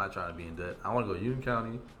was like, I'm not trying to be in debt. I want to go to Union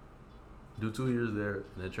County, do 2 years there,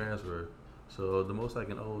 and then transfer. So the most I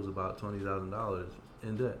can owe is about $20,000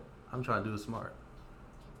 in debt. I'm trying to do it smart.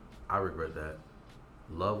 I regret that.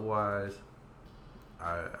 Love-wise,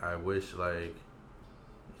 I wish, like,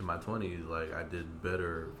 in my 20s, like, I did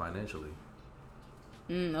better financially.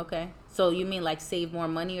 Okay. So you mean, like, save more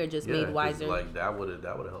money or just made wiser? Like, that would have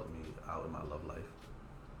helped me out in my love life.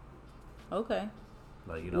 Okay.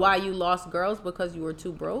 Like, why you lost girls? Because you were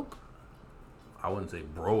too broke? I wouldn't say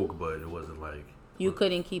broke, but it wasn't like... You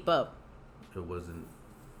couldn't keep up. It wasn't,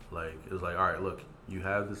 like... It was like, all right, look, you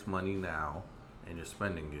have this money now, and you're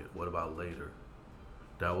spending it. What about later?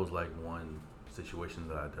 That was, like, one situation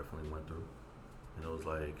that I definitely went through. And it was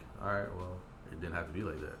like, all right, well, it didn't have to be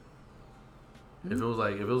like that. If it was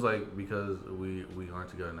like because we aren't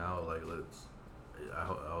together now, like I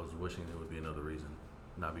was wishing there would be another reason,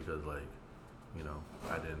 not because like,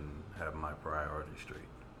 I didn't have my priorities straight.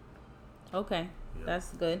 Okay, yeah.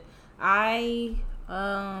 That's good. I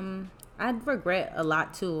regret a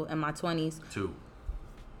lot too in my 20s. Too.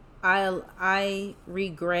 I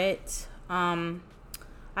regret. I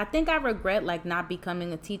think I regret like not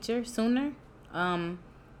becoming a teacher sooner.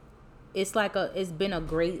 It's been a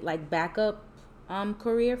great like backup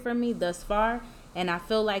career for me thus far, and I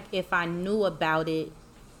feel like if I knew about it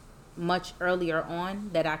much earlier on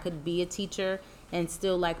that I could be a teacher and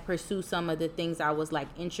still like pursue some of the things I was like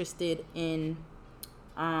interested in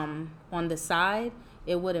on the side,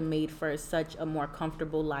 it would have made for such a more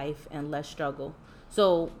comfortable life and less struggle.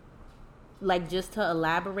 So like just to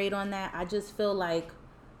elaborate on that, I just feel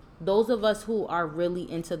those of us who are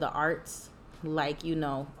really into the arts, like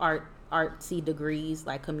artsy degrees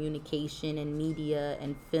like communication and media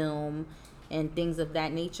and film and things of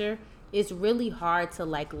that nature, it's really hard to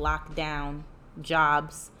like lock down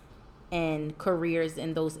jobs and careers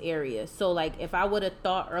in those areas. So like if I would have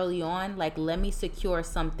thought early on, like let me secure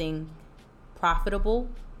something profitable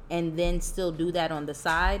and then still do that on the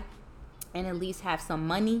side and at least have some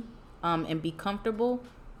money and be comfortable,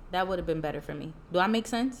 that would have been better for me. Do I make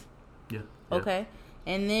sense? Yeah. Okay.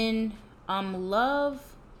 And then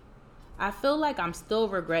love, I feel like I'm still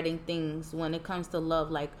regretting things when it comes to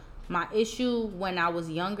love. Like my issue when I was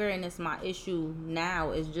younger and it's my issue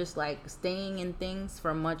now is just like staying in things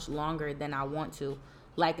for much longer than I want to.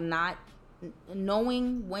 Like not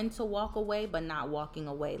knowing when to walk away but not walking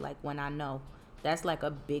away like when I know. That's like a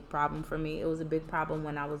big problem for me. It was a big problem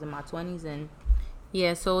when I was in my 20s, and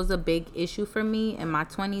yeah, so it was a big issue for me in my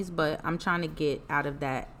 20s, but I'm trying to get out of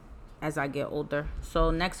that as I get older. So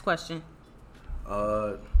next question.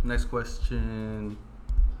 Next question.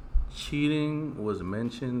 Cheating was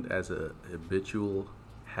mentioned as a habitual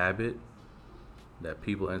habit that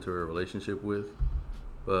people enter a relationship with,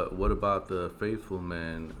 but what about the faithful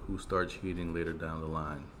men who start cheating later down the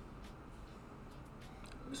line?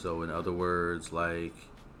 So in other words, like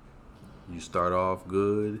you start off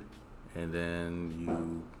good and then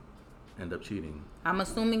you end up cheating. I'm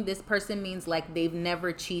assuming this person means like they've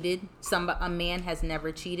never cheated. A man has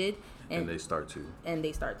never cheated, and they start to. And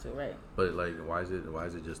they start to, right? But like, why is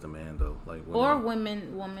it just a man though? Like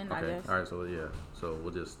women, okay. I guess. All right, so yeah, so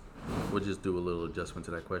we'll just do a little adjustment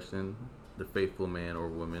to that question. The faithful man or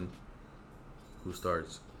woman who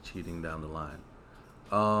starts cheating down the line.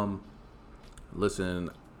 Listen,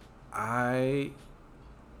 I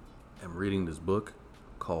am reading this book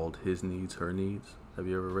called His Needs, Her Needs. Have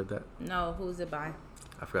you ever read that? No, who's it by?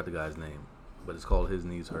 I forgot the guy's name, but it's called His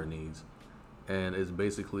Needs, Her Needs. And it's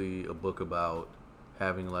basically a book about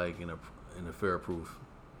having like an affair-proof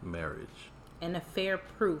marriage. An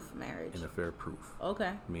affair-proof marriage. An affair-proof.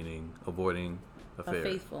 Okay. Meaning avoiding affair. A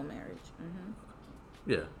faithful marriage. Mm-hmm.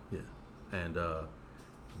 Yeah. And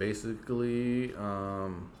basically,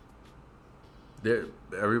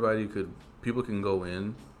 people can go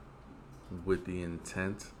in with the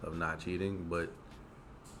intent of not cheating, but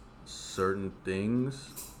certain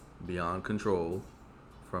things beyond control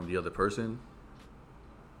from the other person.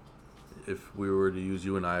 If we were to use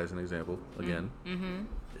you and I as an example again, mm-hmm.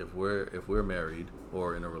 if we're married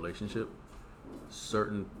or in a relationship,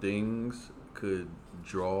 certain things could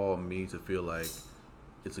draw me to feel like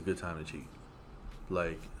it's a good time to cheat,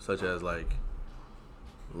 like such as like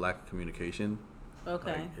lack of communication.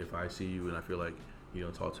 Okay. Like if I see you and I feel like you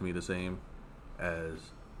don't talk to me the same as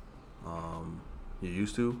you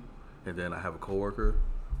used to, and then I have a coworker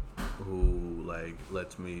who like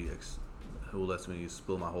lets me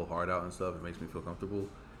spill my whole heart out and stuff. It makes me feel comfortable.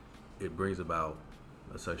 It brings about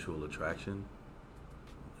a sexual attraction.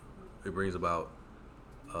 It brings about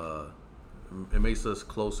it makes us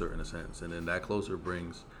closer in a sense, and then that closer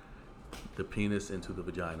brings the penis into the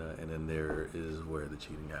vagina, and then there is where the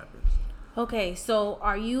cheating happens. Okay, so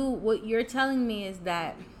what you're telling me is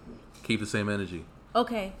that keep the same energy.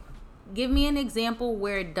 Okay. Give me an example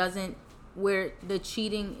where the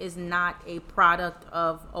cheating is not a product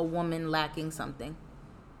of a woman lacking something.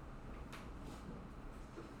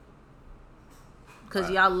 Because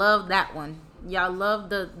y'all love that one. Y'all love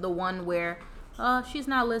the one where she's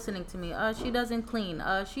not listening to me. She doesn't clean.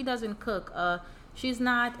 She doesn't cook. She's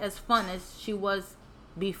not as fun as she was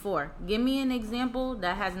before. Give me an example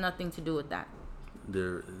that has nothing to do with that.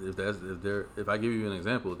 If I give you an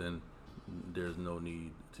example, then there's no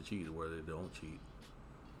need to cheat where they don't cheat.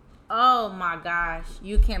 Oh my gosh,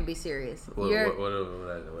 you can't be serious. What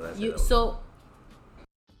I say? So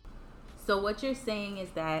what you're saying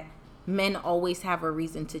is that men always have a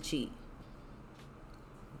reason to cheat.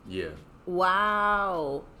 Yeah.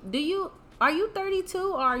 Wow. Are you 32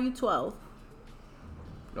 or are you 12?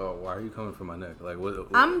 Oh, why are you coming for my neck? Like what?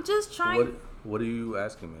 I'm just trying. What are you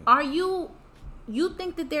asking me? Are you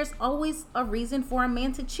think that there's always a reason for a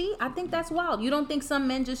man to cheat? I think that's wild. You don't think some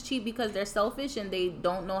men just cheat because they're selfish and they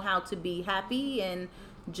don't know how to be happy and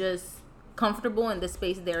just comfortable in the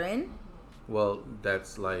space they're in? Well,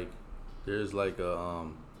 that's like there's like a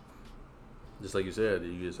just like you said,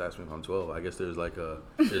 you just asked me if I'm 12. I guess there's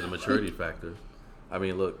a maturity factor. I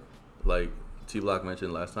mean, look, like T Block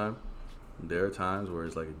mentioned last time, there are times where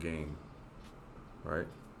it's like a game, right?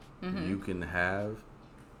 Mm-hmm. You can have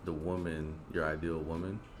the woman, your ideal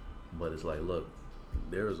woman, but it's like, look,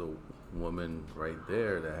 there's a woman right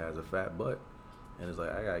there that has a fat butt, and it's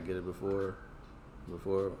like I gotta get it before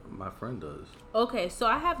my friend does. Okay, so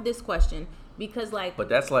I have this question because but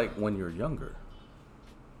that's like when you're younger.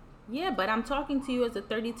 Yeah, but I'm talking to you as a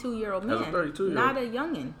 32-year-old man, as a 32-year-old, not a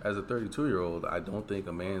youngin. As a 32-year-old, I don't think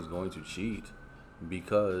a man's going to cheat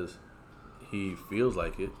because he feels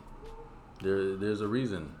like it, there's a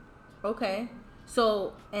reason. Okay.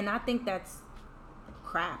 So, and I think that's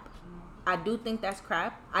crap. I do think that's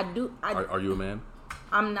crap. Are you a man?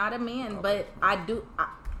 I'm not a man, but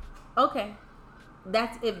okay.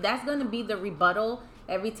 If that's going to be the rebuttal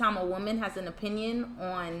every time a woman has an opinion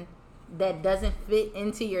on that doesn't fit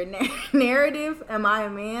into your narrative, am I a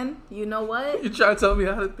man? You know what? You're trying to tell me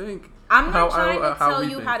how to think. I'm not trying to tell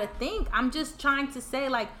you how to think. I'm just trying to say,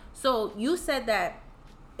 like, so you said that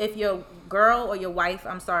if your girl or your wife,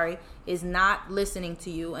 is not listening to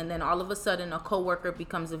you, and then all of a sudden a coworker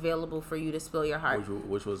becomes available for you to spill your heart.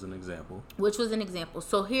 Which was an example.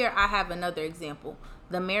 So here I have another example.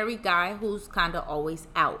 The married guy who's kind of always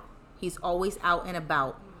out. He's always out and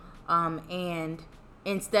about. And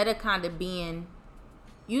instead of kind of being,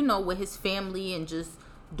 with his family and just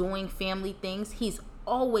doing family things, he's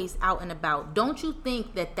always out and about. Don't you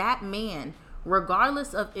think that man,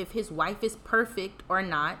 regardless of if his wife is perfect or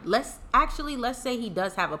not, let's say he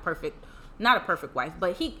does have not a perfect wife,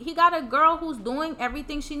 but he got a girl who's doing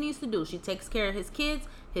everything she needs to do. She takes care of his kids,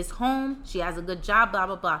 his home, she has a good job, blah,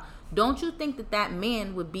 blah, blah. Don't you think that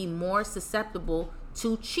man would be more susceptible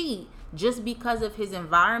to cheat just because of his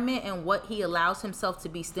environment and what he allows himself to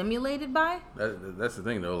be stimulated by? That's the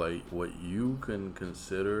thing, though. Like, what you can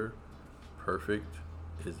consider perfect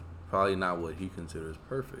is probably not what he considers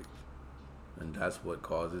perfect. And that's what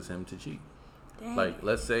causes him to cheat. Dang. Like,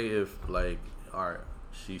 let's say if, like, all right,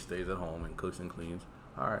 she stays at home and cooks and cleans.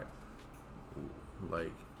 All right.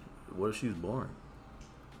 Like, what if she's boring?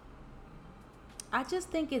 I just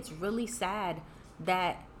think it's really sad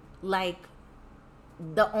that, like,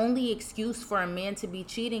 the only excuse for a man to be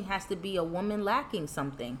cheating has to be a woman lacking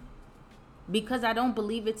something. Because I don't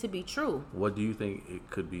believe it to be true. What do you think it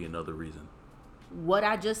could be another reason? What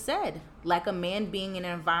I just said, like a man being in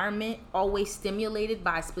an environment always stimulated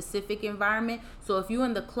by a specific environment. So if you're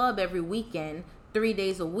in the club every weekend, 3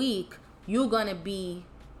 days a week, you're gonna be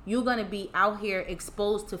out here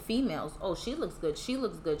exposed to females. Oh, she looks good.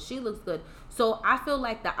 So I feel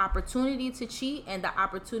like the opportunity to cheat and the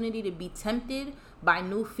opportunity to be tempted by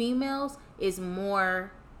new females is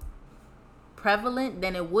more prevalent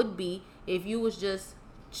than it would be if you was just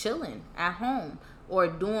chilling at home or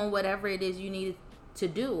doing whatever it is you needed to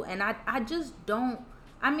do. And I just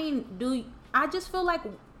feel like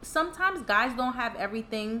sometimes guys don't have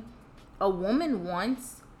everything a woman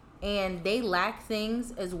wants, and they lack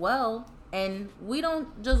things as well, and we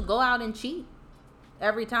don't just go out and cheat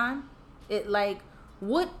every time. It like,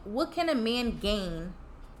 what can a man gain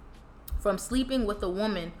from sleeping with a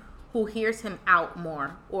woman who hears him out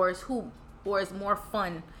more or is more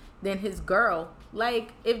fun than his girl?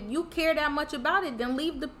 Like, if you care that much about it, then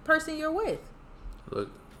leave the person you're with.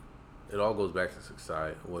 Look, it all goes back to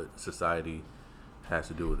society. What society has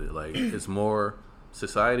to do with it. Like, it's more,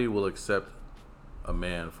 society will accept a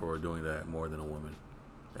man for doing that more than a woman,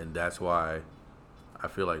 and that's why I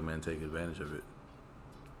feel like men take advantage of it,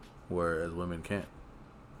 whereas women can't.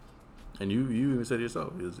 And you even said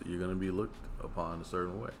yourself, you're going to be looked upon a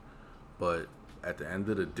certain way. But at the end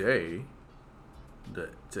of the day,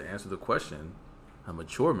 to answer the question, a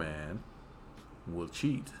mature man will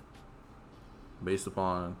cheat based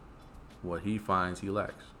upon what he finds he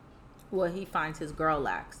lacks. What he finds his girl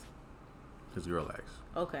lacks. His girl lacks.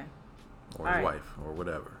 Okay. Or his wife, or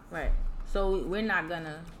whatever. Right. So we're not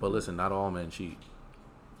gonna. But listen, not all men cheat.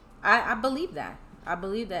 I believe that. I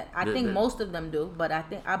think most of them do, but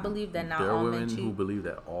I believe that not all men cheat. There are women who believe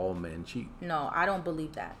that all men cheat. No, I don't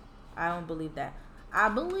believe that. I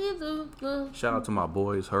believe the. Shout out to my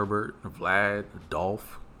boys, Herbert, Vlad,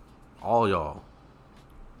 Dolph, all y'all.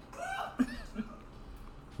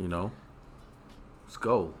 Let's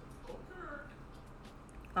go.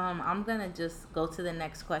 I'm gonna just go to the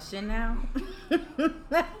next question now.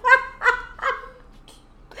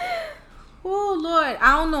 Oh Lord,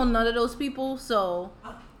 I don't know none of those people, so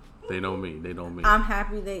they know me. I'm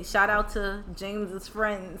happy shout out to James's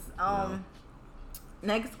friends.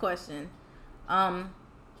 Next question.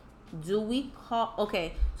 Do we call?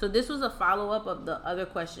 Okay, so this was a follow up of the other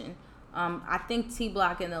question. I think T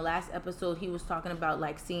Block in the last episode, he was talking about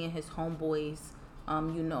like seeing his homeboys,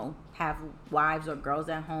 have wives or girls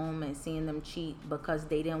at home and seeing them cheat because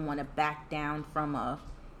they didn't want to back down from a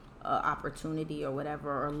opportunity or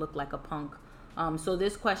whatever, or look like a punk. So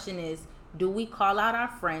this question is, do we call out our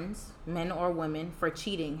friends, men or women, for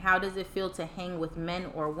cheating? How does it feel to hang with men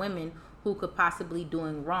or women who could possibly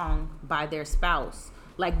doing wrong by their spouse?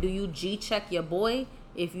 Like, do you G-check your boy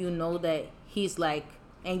if you know that he's like,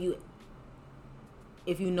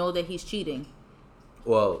 if you know that he's cheating?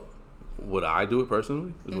 Well, would I do it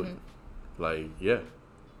personally? Yeah.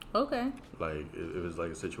 Okay. Like if it's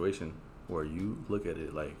like a situation where you look at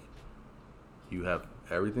it like you have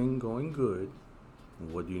everything going good,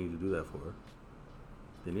 what do you need to do that for?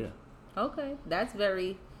 Then yeah. Okay. That's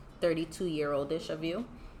very 32-year-old-ish of you.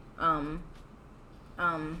 I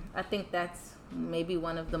think that's maybe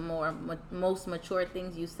one of the most mature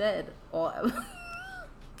things you said.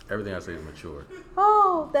 Everything I say is mature.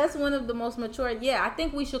 Oh, that's one of the most mature. Yeah, I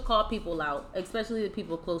think we should call people out, especially the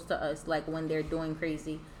people close to us, like when they're doing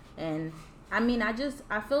crazy. And I mean, I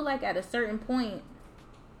feel like at a certain point,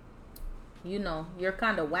 you're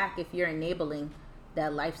kind of whack if you're enabling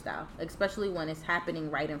that lifestyle, especially when it's happening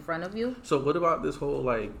right in front of you. So what about this whole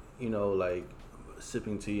like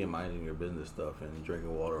sipping tea and minding your business stuff and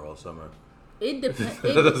drinking water all summer? It depends.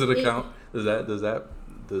 Does it count? Does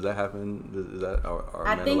that happen? Is that our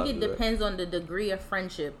I think it depends on the degree of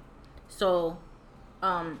friendship. So,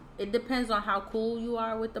 it depends on how cool you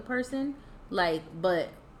are with the person. Like, but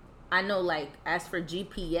I know, like, as for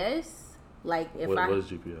GPS, like, what is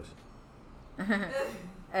GPS?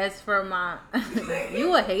 As for my,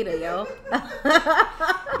 you a hater, yo.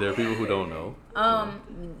 There are people who don't know.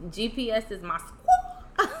 GPS is my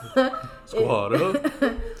squad up.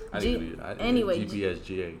 Anyway, GPS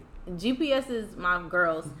GA. GPS is my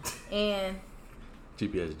girls, and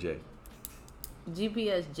GPS J.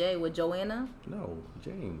 GPS J with Joanna. No,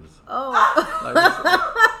 James. Oh.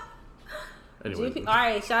 Anyway. All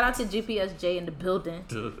right. Shout out to GPS J in the building.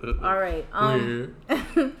 All right.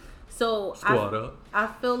 So squad up. I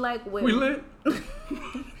feel like we lit.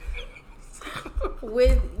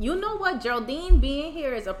 With Geraldine being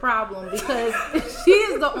here is a problem because she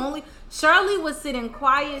is the only. Shirley was sitting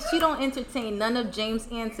quiet. She don't entertain none of James'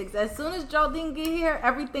 antics. As soon as Geraldine get here,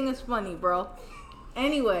 everything is funny, bro.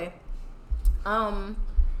 Anyway, I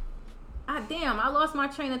lost my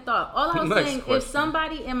train of thought. All I was saying, if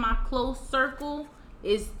somebody in my close circle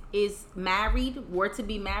is were to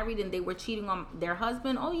be married and they were cheating on their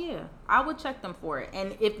husband, oh yeah, I would check them for it.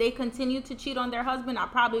 And if they continue to cheat on their husband, I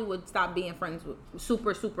probably would stop being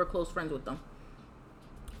super close friends with them.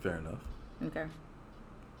 Fair enough. Okay.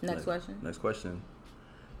 Next question.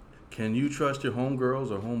 Can you trust your homegirls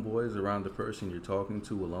or homeboys around the person you're talking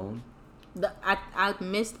to alone? I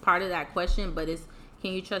missed part of that question, but it's,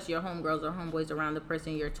 can you trust your homegirls or homeboys around the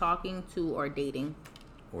person you're talking to or dating?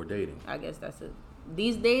 Or dating. I guess that's it.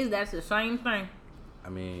 These days, that's the same thing. I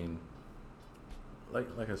mean, like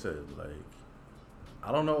I said, like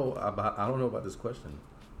I don't know about this question.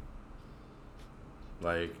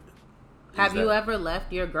 Like, have you ever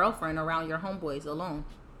left your girlfriend around your homeboys alone?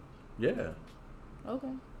 Yeah.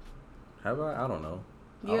 Okay. Have I? I don't know.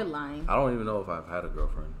 You're lying. I don't even know if I've had a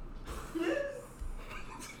girlfriend.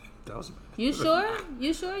 That was. You sure?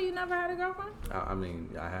 You sure you never had a girlfriend? I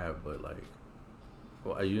mean, I have, but like,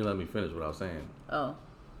 well, you didn't let me finish what I was saying. Oh.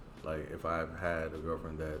 Like, if I've had a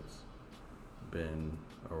girlfriend that's been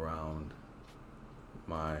around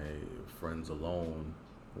my friends alone,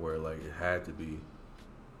 where like it had to be,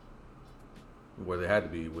 where they had to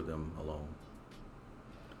be with them alone.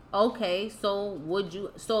 Okay, so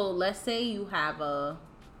let's say you have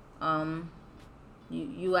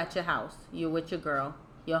you at your house, you're with your girl,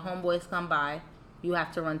 your homeboys come by, you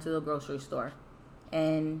have to run to the grocery store,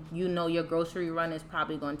 and your grocery run is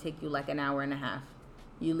probably going to take you like an hour and a half.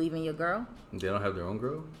 You leaving your girl? They don't have their own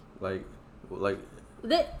girl? Like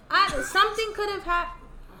something could have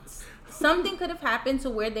happened to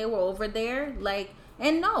where they were over there, like,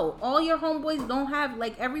 and no, all your homeboys don't have,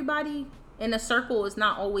 like, everybody in a circle is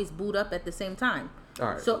not always booed up at the same time. All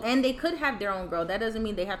right. So, and they could have their own girl. That doesn't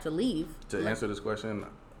mean they have to leave. To answer this question,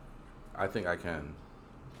 I think I can.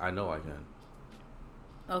 I know I can.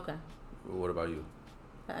 Okay. What about you?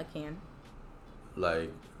 I can.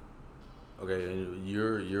 Like, okay, and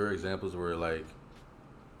your examples were like,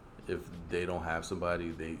 if they don't have somebody,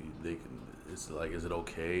 they can. It's like, is it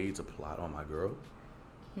okay to plot on my girl?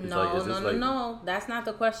 No. That's not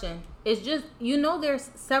the question. It's just, there's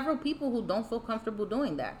several people who don't feel comfortable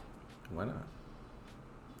doing that. Why not?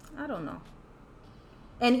 I don't know.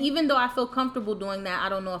 And even though I feel comfortable doing that, I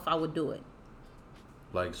don't know if I would do it.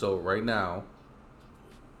 Like, so right now,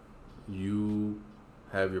 you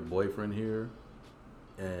have your boyfriend here,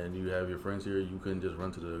 and you have your friends here. You couldn't just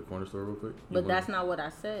run to the corner store real quick? But that's not what I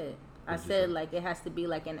said. I said, like, it has to be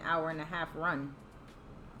like an hour and a half run.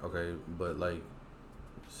 Okay, but like,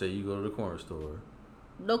 say you go to the corner store.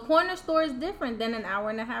 The corner store is different than an hour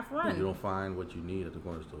and a half run. You don't find what you need at the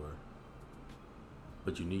corner store.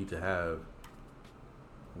 But you need to have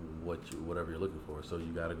whatever you're looking for. So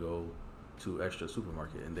you got to go to Extra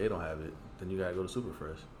Supermarket, and they don't have it. Then you got to go to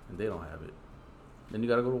Superfresh, and they don't have it. Then you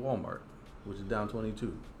got to go to Walmart, which is down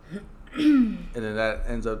 22. and then that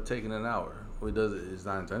ends up taking an hour. Well, it's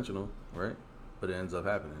not intentional, right? But it ends up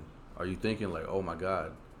happening. Are you thinking like, oh my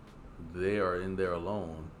God, they are in there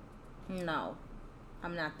alone? No,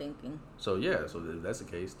 I'm not thinking. So yeah, so if that's the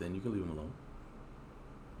case, then you can leave them alone.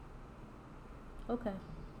 Okay.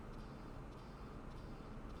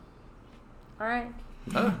 All right.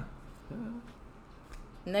 Yeah.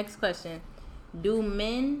 Next question. Do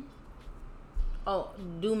men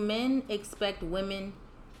expect women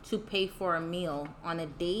to pay for a meal on a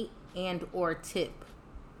date and or tip?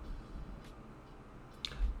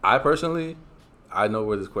 I personally, I know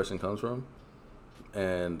where this question comes from,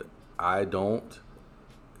 and I don't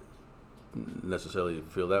necessarily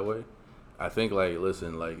feel that way. I think, like,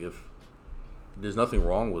 listen, like, if there's nothing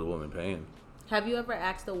wrong with a woman paying. Have you ever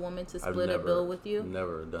asked a woman to split a bill with you?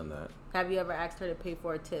 Never done that. Have you ever asked her to pay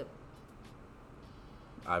for a tip?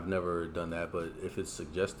 I've never done that, but if it's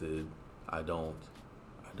suggested, I don't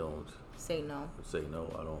say no.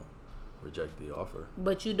 I don't reject the offer.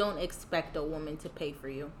 But you don't expect a woman to pay for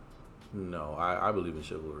you? No, I believe in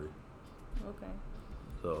chivalry. Okay.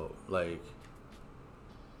 So, like,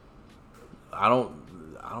 I don't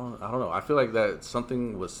know. I feel like that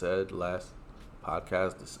something was said last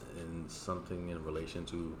podcast in something in relation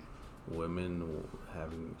to women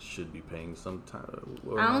should be paying some time.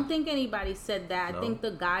 I don't think anybody said that. No? I think the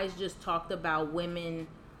guys just talked about women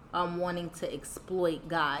wanting to exploit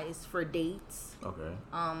guys for dates. Okay.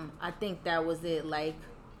 I think that was it. Like,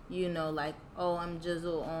 you know, like, oh, I'm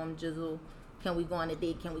Jizzle. Can we go on a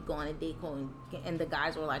date? Can we go on a date? And the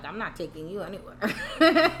guys were like, I'm not taking you anywhere.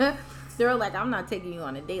 They were like, I'm not taking you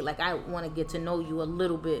on a date. Like, I want to get to know you a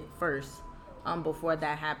little bit first before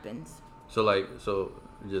that happens. So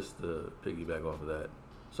just to piggyback off of that.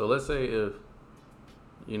 So let's say if,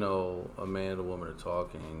 you know, a man and a woman are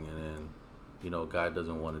talking and then, you know, a guy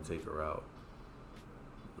doesn't want to take her out.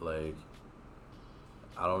 Like,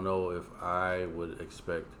 I don't know if I would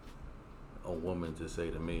expect a woman to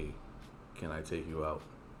say to me, can I take you out,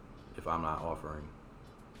 if I'm not offering.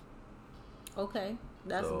 Okay,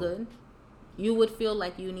 that's good. You would feel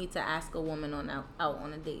like you need to ask a woman out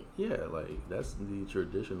on a date. Yeah, like, that's the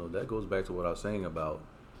traditional. That goes back to what I was saying about,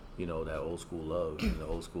 you know, that old school love and the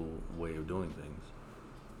old school way of doing things.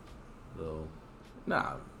 So,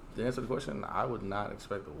 to answer the question, I would not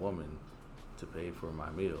expect a woman to pay for my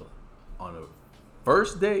meal. On a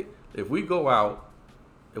first date, if we go out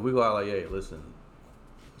like, hey, listen,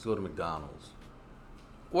 let's go to McDonald's.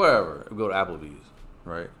 Wherever. We go to Applebee's,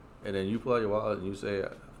 right? And then you pull out your wallet and you say,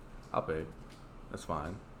 I'll pay. That's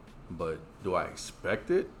fine. But do I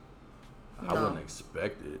expect it? No. I wouldn't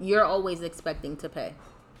expect it. You're always expecting to pay.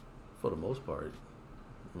 For the most part.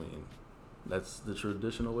 I mean, that's the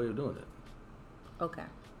traditional way of doing it. Okay.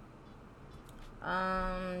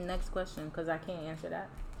 Next question, because I can't answer that.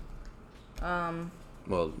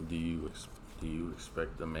 Well, do you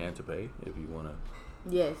expect a man to pay if you want to?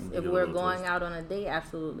 Yes, if we're going out on a date,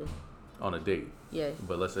 absolutely. On a date? Yes.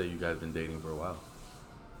 But let's say you guys been dating for a while.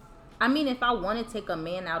 I mean, if I want to take a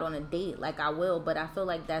man out on a date, like, I will, but I feel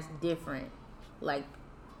like that's different. Like,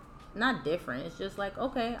 not different. It's just like,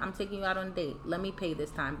 okay, I'm taking you out on a date. Let me pay this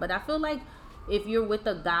time. But I feel like if you're with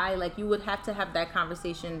a guy, like, you would have to have that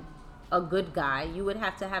conversation, a good guy, you would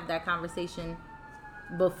have to have that conversation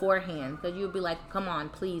beforehand. Because you would be like, come on,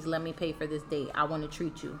 please let me pay for this date. I want to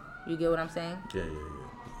treat you. You get what I'm saying? Yeah.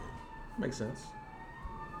 Makes sense.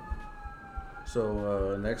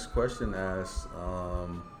 So, next question asks,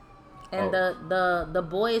 and the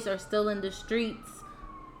boys are still in the streets.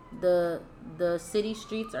 The city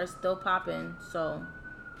streets are still popping. So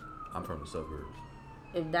I'm from the suburbs.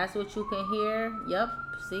 If that's what you can hear, yep.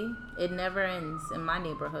 See, it never ends in my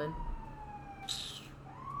neighborhood.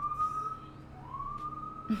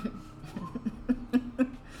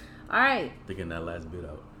 All right. Thinking that last bit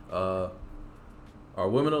out. Are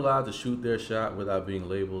women allowed to shoot their shot without being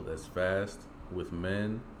labeled as fast with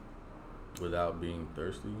men without being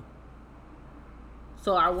thirsty?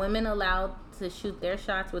 So are women allowed to shoot their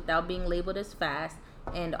shots without being labeled as fast?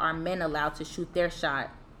 And are men allowed to shoot their shot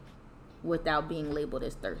without being labeled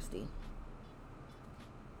as thirsty?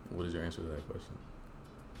 What is your answer to that question?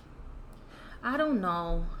 I don't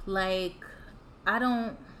know. Like, I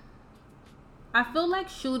feel like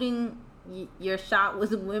shooting your shot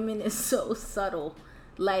with women is so subtle.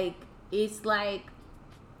 Like, it's like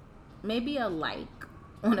maybe a like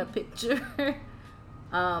on a picture.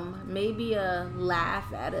 Maybe a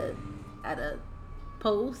laugh at a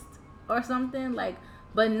post or something, like,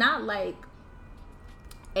 but not like,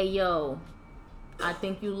 hey yo, I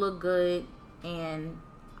think you look good and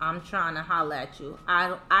I'm trying to holla at you.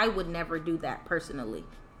 I would never do that personally.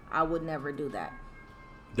 I would never do that.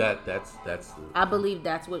 That's I believe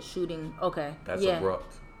that's what shooting. Okay. that's yeah.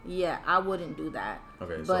 abrupt. Yeah, I wouldn't do that.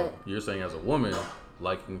 Okay, but so you're saying as a woman,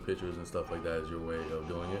 liking pictures and stuff like that is your way of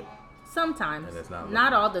doing it? sometimes, And it's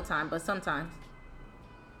not all the time, but sometimes.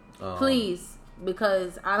 Um, Please,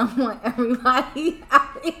 because I don't want everybody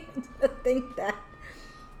out here to think that.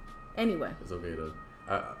 Anyway, It's okay to.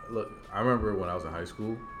 Look, I remember when I was in high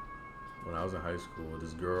school.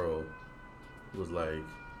 This girl was like,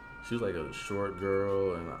 she was like a short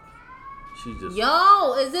girl, and she just.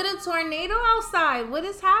 yo, is it a tornado outside? What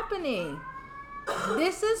is happening?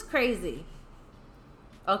 This is crazy.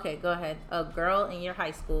 Okay, go ahead. A girl in your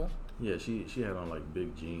high school. Yeah, she had on like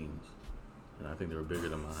big jeans, and I think they were bigger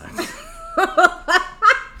than mine.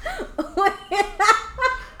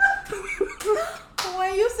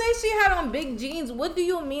 When you say she had on big jeans, what do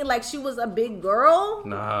you mean? Like she was a big girl?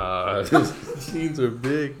 Nah, jeans are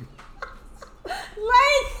big.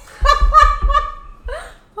 Like,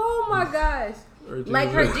 oh my gosh. Like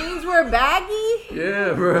her jeans were baggy?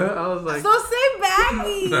 Yeah, bro. I was like, So say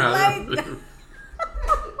baggy. Nah, Like,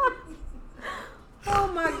 oh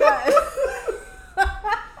my god.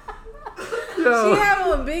 yo, She had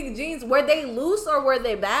on big jeans. Were they loose or were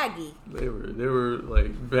they baggy? they were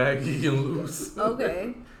like baggy and loose.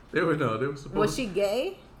 Okay. They were supposed. Was she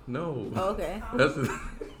gay? No. Okay. That's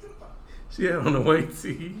she had on a white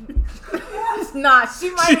tee. Nah, she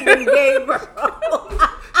might have been gay, bro.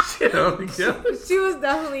 She had on a galaxy. She was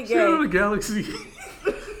definitely She had on gay. a galaxy.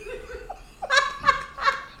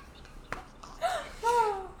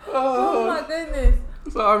 Oh my goodness.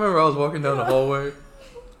 So I remember I was walking down the hallway.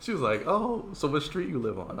 She was like, "Oh, so what street you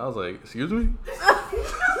live on?" I was like, "Excuse me."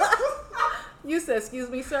 You said, "Excuse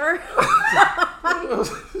me, sir."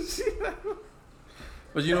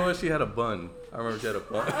 But you know what? She had a bun. I remember she had a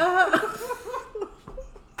bun.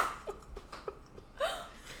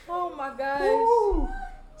 Oh my gosh.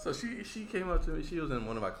 So she came up to me. She was in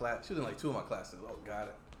one of my class. She was in like two of my classes. Oh, got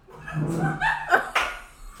it.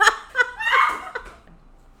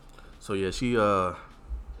 So yeah, she had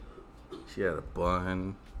a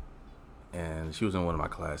bun, and she was in one of my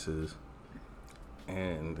classes,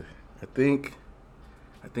 and I think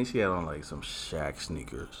she had on like some Shaq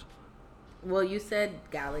sneakers. Well, you said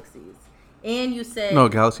galaxies, and you said No,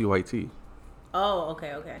 Galaxy white tee. Oh,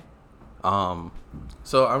 okay.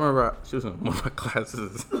 So I remember she was in one of my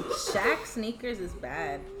classes. Shaq sneakers is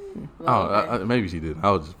bad. Oh, maybe she didn't. I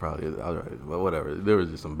was right, but whatever. There was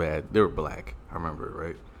just some bad. They were black. I remember it,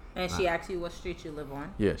 right? And she asked you what street you live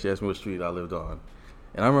on. Yeah, she asked me what street I lived on.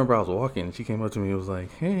 And I remember I was walking, and she came up to me and was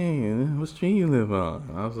like, "Hey, what street you live on?"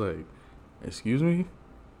 And I was like, "Excuse me?"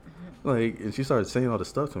 Like, and she started saying all this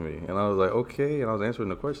stuff to me. And I was like, "Okay." And I was answering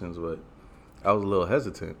the questions, but I was a little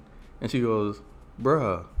hesitant. And she goes,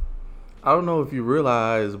 "Bruh, I don't know if you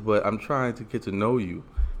realize, but I'm trying to get to know you."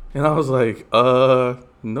 And I was like,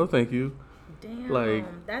 no, thank you." Damn,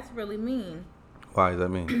 Like- that's really mean. Why does that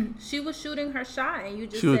mean? She was shooting her shot, and you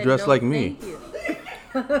just She was said, dressed "No, like me." thank you."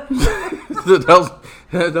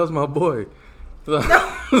 that was my boy.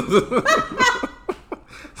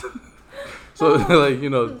 So like,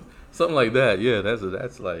 something like that. Yeah,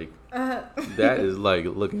 that's like that is like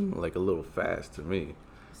looking like a little fast to me.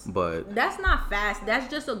 But That's not fast. That's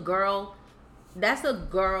just a girl. That's a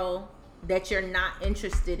girl that you're not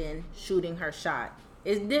interested in shooting her shot.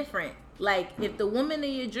 It's different. Like, if the woman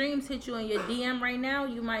in your dreams hit you in your DM right now,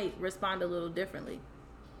 you might respond a little differently.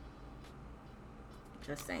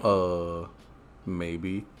 Just saying.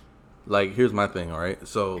 maybe. Like, here's my thing, all right?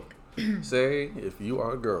 So, say if you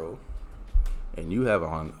are a girl and you have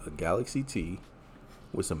on a Galaxy tee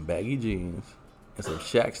with some baggy jeans and some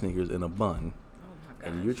Shaq sneakers and a bun,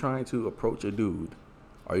 and you're trying to approach a dude,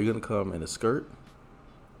 are you gonna come in a skirt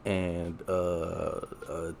and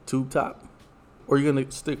a tube top, or are you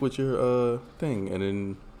gonna stick with your thing and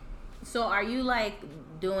then? So are you like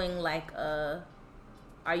doing like are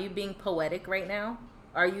you being poetic right now?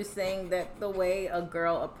 Are you saying that the way a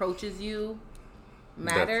girl approaches you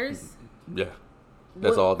matters? Yeah,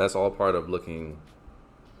 that's What- all. That's all part of looking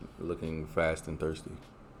fast and thirsty.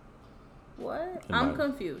 What? In I'm my-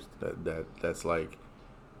 confused. That's like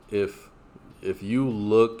if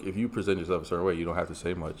you present yourself a certain way, you don't have to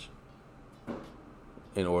say much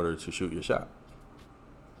in order to shoot your shot.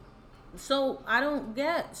 So I don't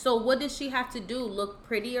get. So what does she have to do? Look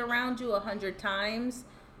pretty around you 100 times,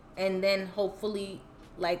 and then hopefully,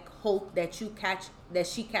 like, hope that she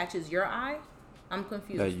catches your eye? I'm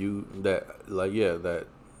confused. That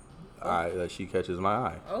she catches my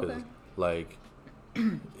eye. 'Cause, Okay. like,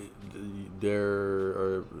 there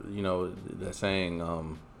are, that saying,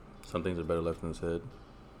 some things are better left unsaid.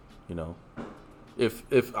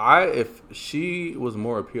 If she was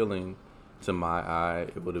more appealing to my eye,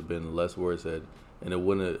 it would have been less words said, and it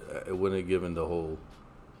wouldn't have given the whole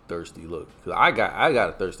thirsty look. Cause I got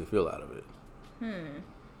a thirsty feel out of it.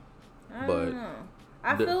 I don't know.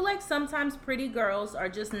 I feel like sometimes pretty girls are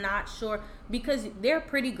just not sure because they're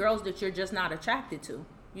pretty girls that you're just not attracted to.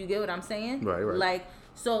 You get what I'm saying? Right. Like,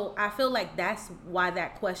 so I feel like that's why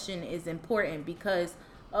that question is important because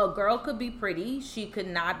a girl could be pretty. She could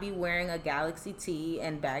not be wearing a Galaxy tee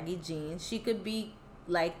and baggy jeans. She could be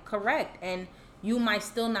like correct and you might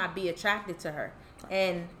still not be attracted to her.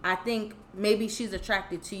 And I think maybe she's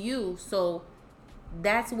attracted to you. So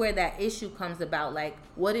that's where that issue comes about. Like,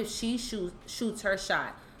 what if she shoots her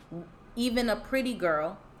shot? Even a pretty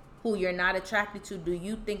girl who you're not attracted to, do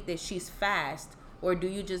you think that she's fast? Or do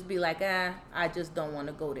you just be like, I just don't want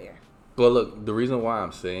to go there? Well, look, the reason why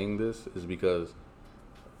I'm saying this is because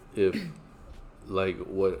if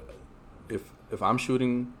I'm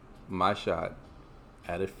shooting my shot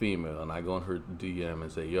at a female and I go in her DM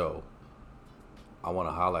and say, yo, I want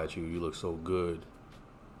to holler at you. You look so good.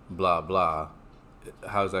 Blah, blah.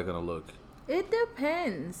 How's that going to look? It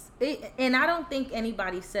depends. And I don't think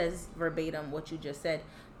anybody says verbatim what you just said.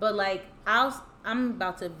 But, like, I'm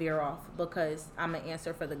about to veer off because I'm going to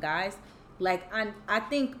answer for the guys. Like, I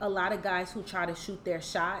think a lot of guys who try to shoot their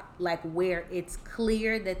shot, like, where it's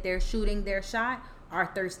clear that they're shooting their shot,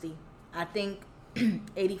 are thirsty. I think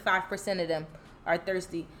 85% of them are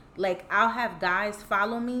thirsty. Like, I'll have guys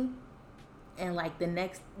follow me. And, like,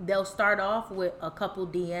 they'll start off with a couple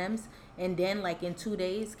DMs. And then, like, in 2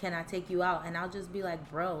 days, can I take you out? And I'll just be like,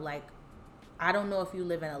 bro, like, I don't know if you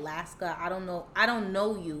live in Alaska. I don't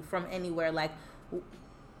know you from anywhere. Like,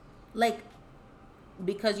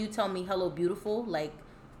 because you tell me hello, beautiful, like,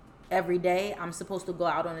 every day I'm supposed to go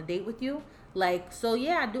out on a date with you. Like, so,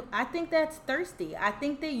 yeah, I think that's thirsty. I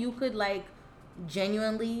think that you could, like,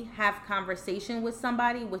 genuinely have conversation with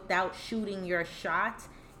somebody without shooting your shot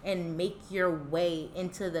and make your way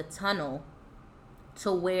into the tunnel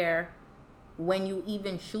to where when you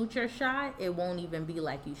even shoot your shot, it won't even be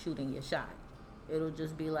like you shooting your shot. It'll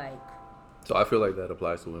just be like... So I feel like that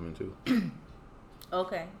applies to women too.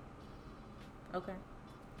 Okay.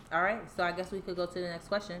 All right. So I guess we could go to the next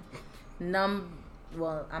question.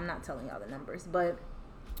 Well, I'm not telling y'all the numbers, but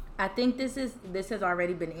I think this has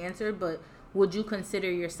already been answered, but would you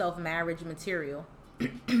consider yourself marriage material?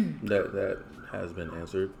 That has been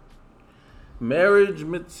answered. Marriage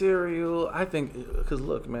material, I think, because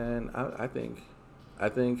look, man, I think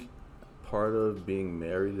part of being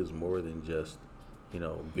married is more than just,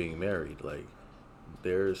 being married. Like,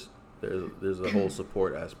 there's a whole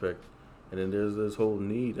support aspect, and then there's this whole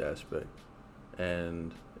need aspect.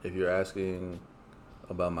 And if you're asking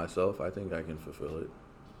about myself, I think I can fulfill it.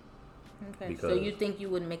 Okay, so you think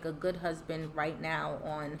you would make a good husband right now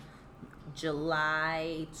on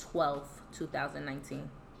July 12th, 2019?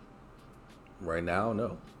 Right now,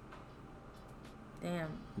 no. Damn.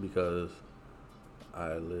 Because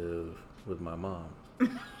I live with my mom.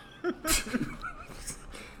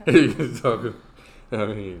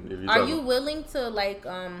 Are you willing to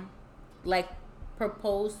like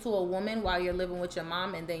propose to a woman while you're living with your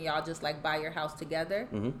mom and then y'all just like buy your house together?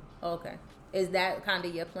 Mm-hmm. Okay. Is that kind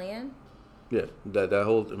of your plan? Yeah. That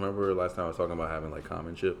whole, remember last time I was talking about having like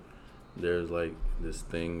commonship? There's like this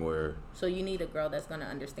thing where... So you need a girl that's going to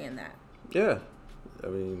understand that. Yeah. I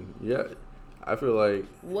mean, yeah. I feel like...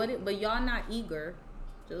 But y'all not eager,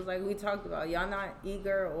 just like we talked about. Y'all not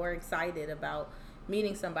eager or excited about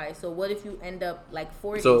meeting somebody. So what if you end up like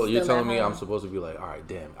 40? So you're telling me I'm supposed to be like, all right,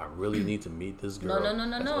 damn, I really need to meet this girl.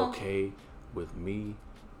 No. Okay with me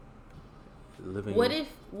living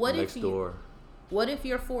next door. What if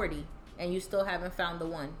you're 40 and you still haven't found the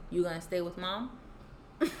one? You gonna stay with mom?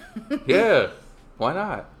 Yeah. Why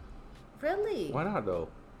not? Really? Why not though?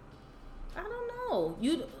 I don't know.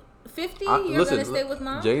 50, you're gonna stay with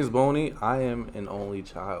mom? James Boney, I am an only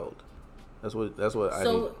child. That's what I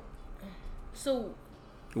need. So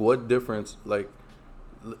what difference, like,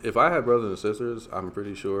 if I had brothers and sisters, I'm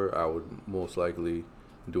pretty sure I would most likely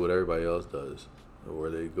do what everybody else does, where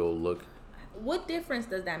they go look. What difference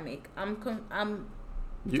does that make?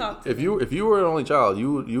 If you were an only child,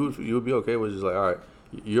 you would be okay with just like, all right,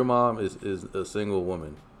 your mom is a single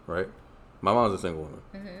woman, right? My mom's a single woman.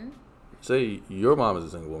 Mm-hmm. Say your mom is a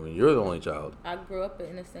single woman. You're the only child. I grew up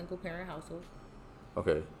in a single parent household.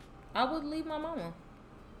 Okay. I would leave my mama.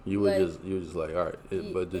 You would just like, all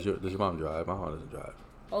right. But does your mom drive? My mom doesn't drive.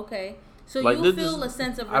 Okay. So like, you feel a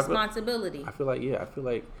sense of responsibility. I feel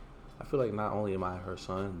like not only am I her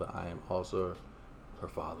son, but I am also her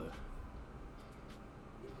father.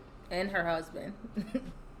 And her husband.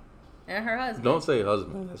 and her husband. Don't say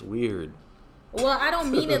husband. That's weird. Well, I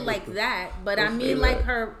don't mean it like that, but I mean like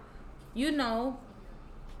her, you know,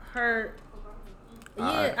 her.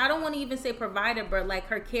 Yeah, I don't want to even say provider, but like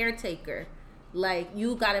her caretaker. Like,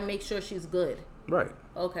 you got to make sure she's good. Right.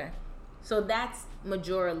 Okay. So that's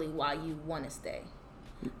majorly why you want to stay.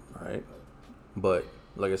 Right. But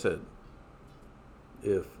like I said,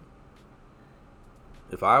 if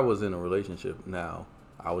I was in a relationship now,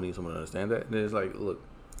 I would need someone to understand that. And it's like, look,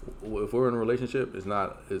 if we're in a relationship,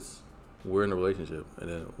 we're in a relationship, and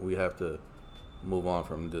then we have to move on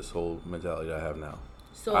from this whole mentality that I have now.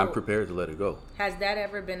 So I'm prepared to let it go. Has that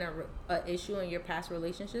ever been a issue in your past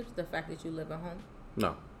relationships? The fact that you live at home?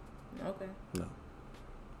 No. Okay. No.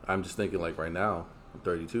 I'm just thinking, like, right now, I'm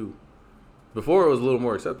 32. Before, it was a little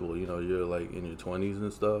more acceptable. You know, you're like in your 20s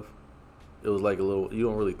and stuff. It was like a little, you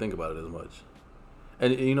don't really think about it as much.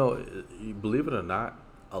 And, you know, believe it or not,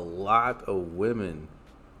 a lot of women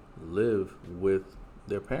live with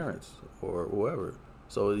their parents or whoever.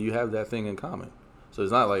 So you have that thing in common. So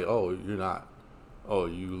it's not like, oh, you're not. Oh,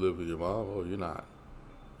 you live with your mom? Oh, you're not.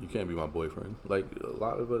 You can't be my boyfriend. Like, a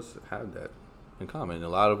lot of us have that in common. A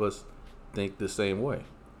lot of us think the same way.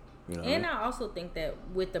 You know and I also think that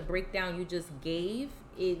with the breakdown you just gave,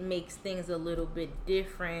 it makes things a little bit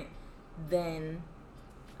different than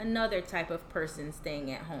another type of person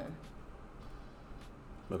staying at home.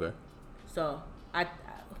 Okay. So,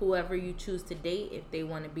 whoever you choose to date, if they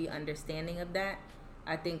want to be understanding of that,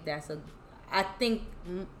 I think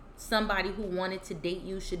somebody who wanted to date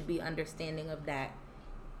you should be understanding of that.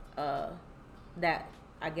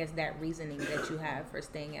 I guess that reasoning that you have for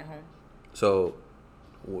staying at home. So,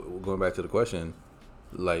 going back to the question,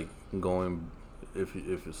 like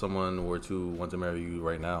if someone were to want to marry you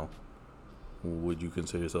right now, would you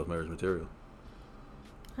consider yourself marriage material?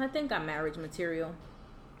 I think I'm marriage material.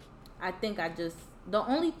 I think the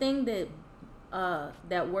only thing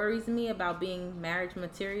that worries me about being marriage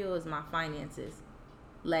material is my finances.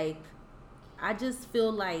 Like, I just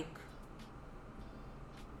feel like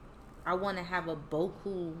I want to have a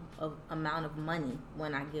boku of amount of money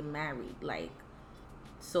when I get married, like,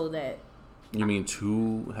 so that. You mean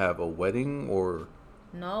to have a wedding or?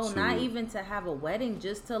 No, not even to have a wedding,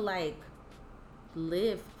 just to like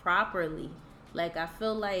live properly. Like, I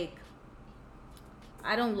feel like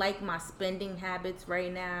I don't like my spending habits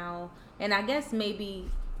right now, and I guess maybe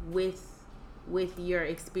with your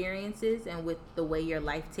experiences and with the way your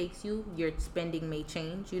life takes you, your spending may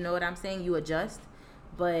change. You know what I'm saying? You adjust.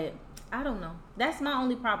 But I don't know. That's my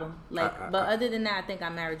only problem. Like, but other than that, I think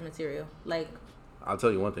I'm marriage material. Like, I'll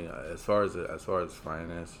tell you one thing. As far as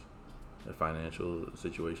finance, and financial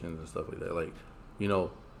situations and stuff like that, like, you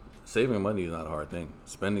know, saving money is not a hard thing.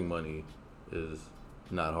 Spending money is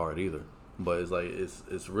not hard either. But it's like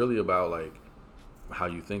it's really about like how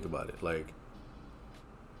you think about it. Like,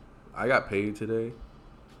 I got paid today,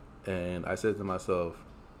 and I said to myself,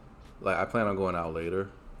 like, I plan on going out later,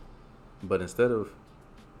 but instead of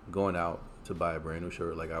going out to buy a brand new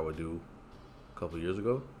shirt like I would do a couple of years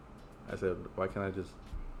ago, I said, why can't I just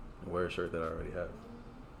wear a shirt that I already have?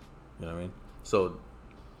 You know what I mean? So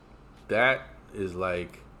that is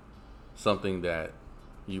like something that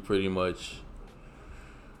you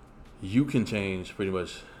can change pretty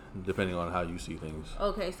much depending on how you see things.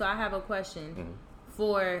 Okay, so I have a question.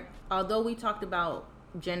 Mm-hmm. Although we talked about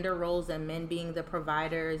gender roles and men being the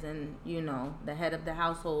providers and, you know, the head of the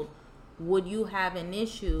household, would you have an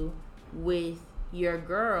issue with your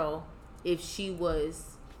girl if she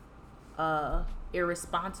was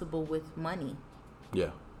irresponsible with money?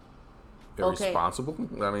 Yeah. Irresponsible?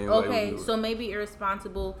 Okay. I mean, okay, so maybe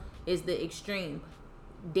irresponsible is the extreme.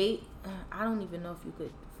 I don't even know if you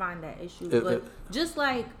could find that issue, but just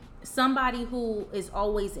like somebody who is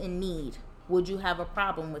always in need, would you have a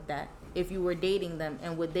problem with that if you were dating them?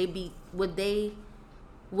 And would that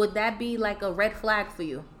be like a red flag for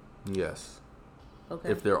you? Yes.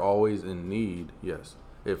 Okay. If they're always in need, yes.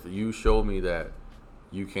 If you show me that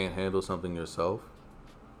you can't handle something yourself,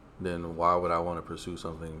 then why would I want to pursue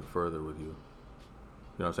something further with you?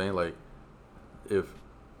 You know what I'm saying? Like, if,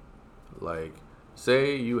 like,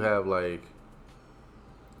 say you have, like,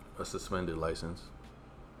 a suspended license,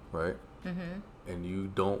 right? Mm-hmm. And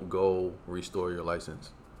you don't go restore your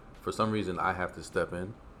license. For some reason, I have to step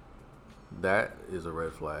in. That is a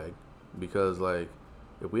red flag. Because, like,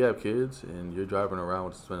 if we have kids and you're driving around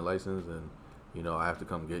with a suspended license and, you know, I have to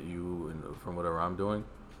come get you from whatever I'm doing,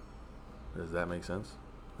 does that make sense?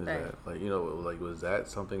 Is right. That, like, you know, like, was that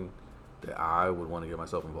something that I would want to get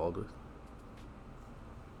myself involved with?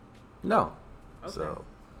 No. Okay. So.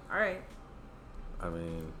 All right. I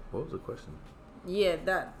mean, what was the question? Yeah,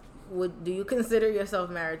 do you consider yourself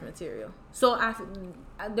marriage material? So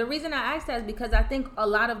the reason I asked that is because I think a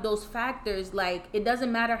lot of those factors, like, it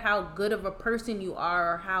doesn't matter how good of a person you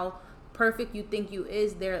are or how perfect you think you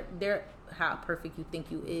is. They're how perfect you think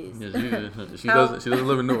you is. Yeah, she doesn't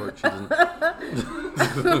live in Newark. She doesn't.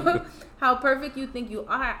 How perfect you think you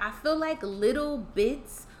are. I feel like little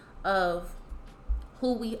bits of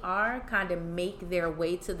who we are kind of make their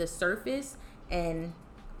way to the surface, and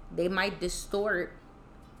they might distort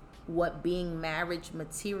what being marriage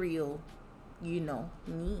material,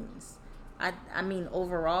 means. I mean,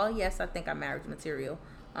 overall, yes, I think I'm marriage material.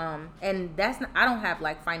 And that's not, I don't have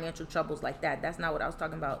like financial troubles like that. That's not what I was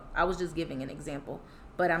talking about. I was just giving an example,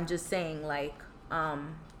 but I'm just saying, like, I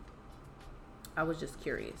was just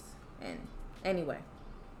curious. And anyway,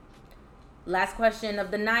 last question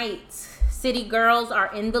of the night. City girls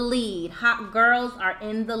are in the lead. Hot girls are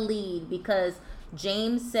in the lead because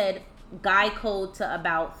James said guy code to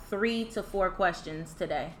about 3 to 4 questions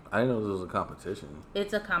today. I didn't know this was a competition.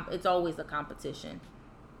 It's always a competition.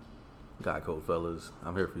 Guy code, fellas,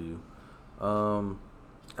 I'm here for you.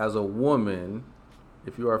 As a woman,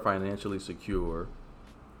 if you are financially secure,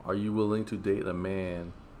 are you willing to date a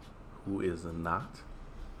man who is not?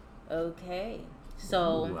 Okay,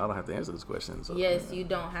 so I don't have to answer this question. So, yes, you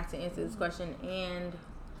don't have to answer this question. And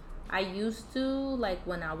I used to, like,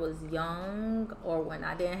 when I was young or when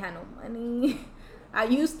I didn't have no money, I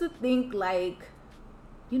used to think, like,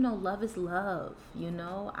 love is love.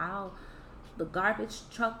 The garbage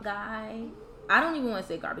truck guy. I don't even want to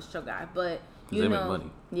say garbage truck guy, but they make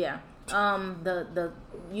money. Yeah. The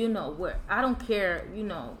where I don't care.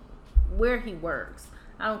 Where he works.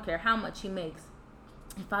 I don't care how much he makes.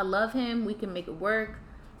 If I love him, we can make it work.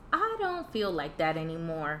 I don't feel like that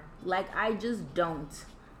anymore. Like, I just don't.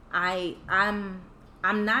 I'm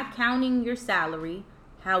not counting your salary.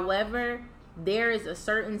 However, there is a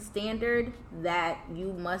certain standard that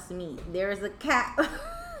you must meet. There is a cap.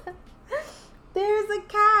 There's a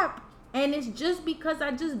cap. And it's just because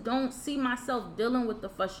I just don't see myself dealing with the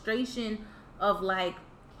frustration of, like,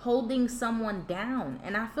 holding someone down.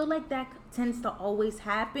 And I feel like that tends to always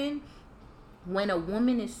happen when a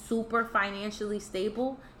woman is super financially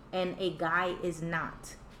stable and a guy is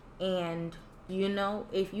not. And,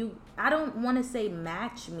 I don't want to say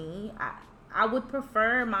match me. I would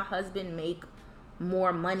prefer my husband make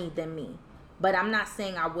more money than me. But I'm not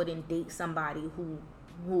saying I wouldn't date somebody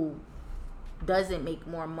who doesn't make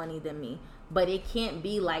more money than me, but it can't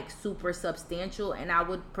be like super substantial. And I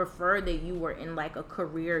would prefer that you were in like a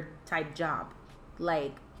career type job.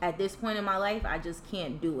 Like, at this point in my life, I just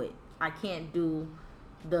can't do it. I can't do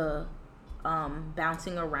the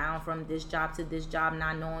bouncing around from this job to this job,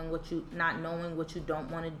 not knowing what you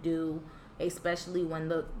don't want to do, especially when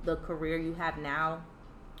the career you have now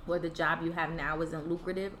or the job you have now isn't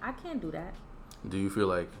lucrative. I can't do that. Do you feel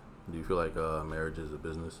like marriage is a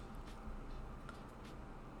business?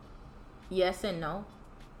 Yes and no.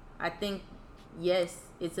 I think, yes,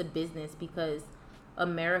 it's a business because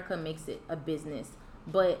America makes it a business.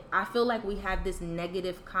 But I feel like we have this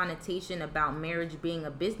negative connotation about marriage being a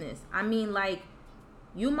business. I mean, like,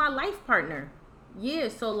 you my life partner. Yeah,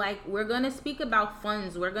 so, like, we're going to speak about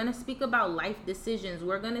funds. We're going to speak about life decisions.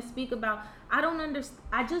 We're going to speak about... I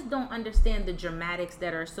just don't understand the dramatics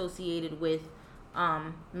that are associated with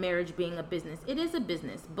marriage being a business. It is a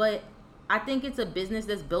business, but I think it's a business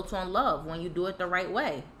that's built on love when you do it the right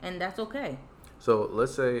way, and that's okay. So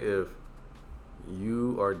let's say if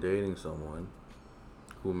you are dating someone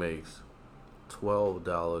who makes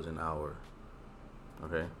 $12 an hour,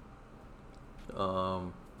 okay?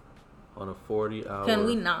 On a 40-hour... Can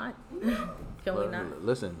we not? Can we not?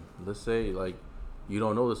 Listen, let's say, like, you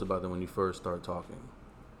don't know this about them when you first start talking,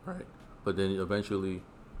 right? But then eventually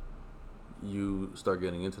you start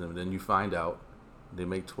getting into them, and then you find out they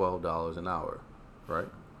make $12 an hour, right?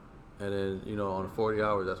 And then, on 40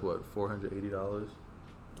 hours, that's what, $480?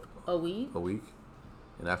 A week? A week.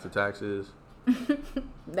 And after taxes...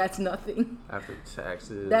 That's nothing. After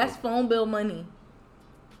taxes... That's phone bill money.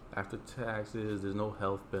 After taxes, there's no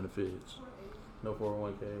health benefits, no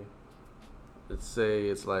 401k. Let's say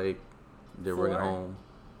it's like they're bringing home...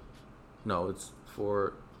 No, it's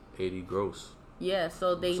 $480 gross. Yeah,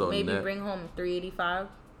 so they maybe net, bring home $385.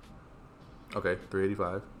 Okay,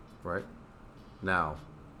 $385, right? Now,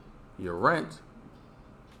 your rent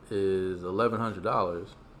is $1,100,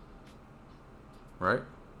 right?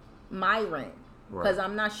 My rent, because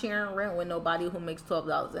I'm not sharing rent with nobody who makes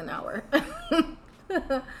 $12 an hour.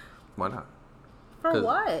 Why not? For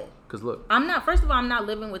what? Because look, First of all, I'm not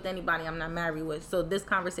living with anybody I'm not married with, so this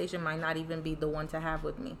conversation might not even be the one to have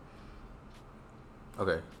with me.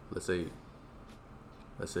 Okay, let's say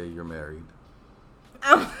let's say you're married.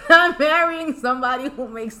 I'm not marrying somebody who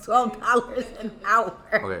makes $12 an hour.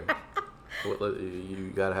 Okay. Well,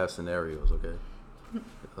 you gotta have scenarios, okay?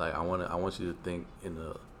 Like I want you to think in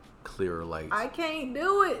a clearer light. I can't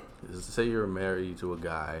do it. Say you're married to a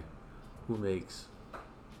guy who makes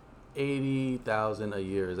 $80,000 a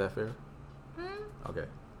year. Is that fair? Okay.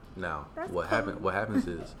 Now, what happens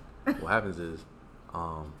is, you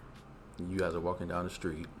guys are walking down the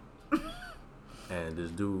street, and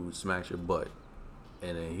this dude smacks your butt,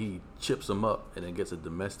 and then he chips him up, and then gets a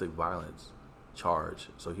domestic violence charge.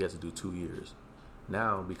 So he has to do 2 years.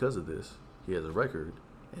 Now, because of this, he has a record,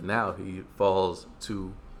 and now he falls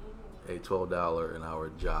to a $12 an hour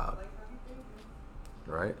job.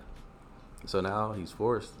 Right? So now he's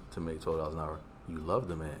forced to make $12 an hour. You love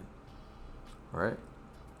the man, right?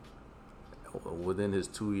 Within his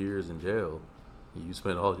 2 years in jail, you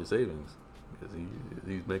spend all your savings because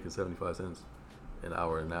he's making 75 cents an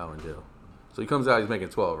hour now in jail. So he comes out, he's making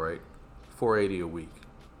 12, right? $480 a week.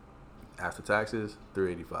 After taxes,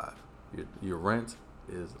 $385. Your rent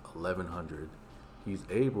is $1,100. He's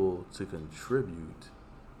able to contribute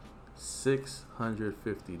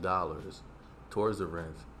 $650 towards the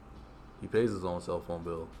rent. He pays his own cell phone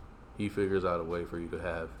bill. He figures out a way for you to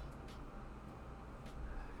have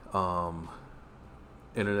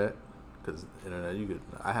internet, because internet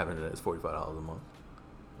I have internet. It's $45 a month.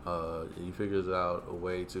 He figures out a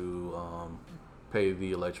way to pay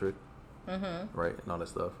the electric, right, and all that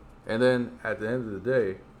stuff. And then at the end of the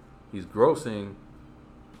day, he's grossing.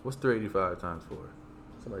 What's $385 times 4?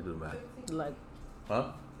 Somebody do the math. Like,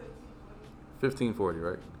 huh? $1,540,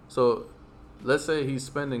 right? So let's say he's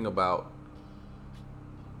spending about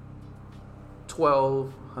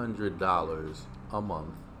 $1,200 a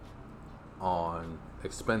month on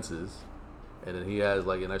expenses, and then he has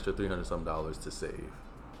like an extra $300 some to save,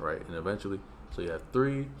 right? And eventually, so you have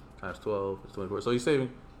 3 times 12 is 24. So he's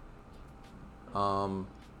saving,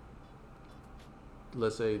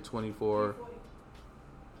 let's say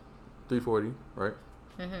 340, right?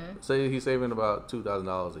 Say he's saving about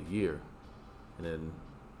 $2,000 a year, and then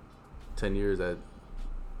 10 years that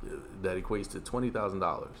equates to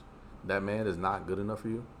 $20,000. That man is not good enough for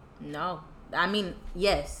you? No. I mean,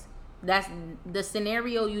 yes. That's the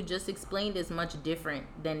scenario you just explained is much different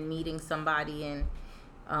than meeting somebody and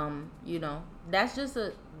that's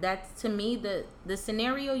to me the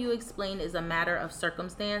scenario you explained is a matter of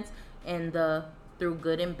circumstance and through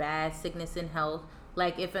good and bad, sickness and health.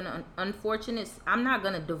 Like if an unfortunate, I'm not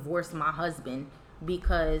going to divorce my husband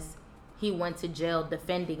because he went to jail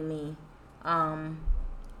defending me. And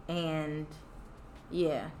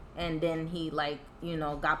then he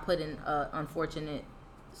got put in a unfortunate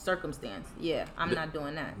circumstance. Yeah, I'm not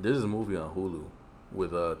doing that. This is a movie on Hulu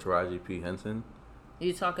with Taraji P. Henson.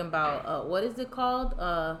 You talking about what is it called?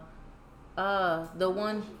 The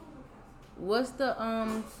one. What's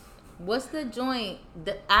the joint?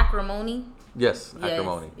 The Acrimony. Yes,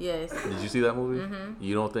 Acrimony. Yes. Did you see that movie? Mm-hmm.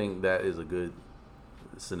 You don't think that is a good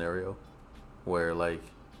scenario, where like,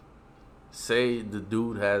 say the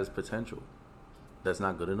dude has potential, that's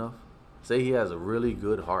not good enough. Say he has a really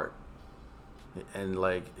good heart, and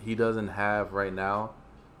like he doesn't have right now,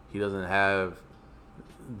 he doesn't have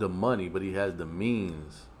the money, but he has the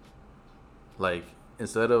means. Like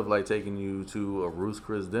instead of like taking you to a Ruth's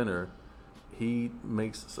Chris dinner, he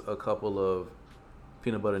makes a couple of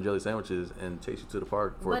peanut butter and jelly sandwiches and takes you to the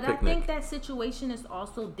park for a picnic. But I think that situation is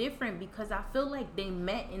also different because I feel like they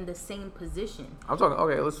met in the same position. I'm talking,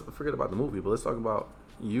 okay, let's forget about the movie, but let's talk about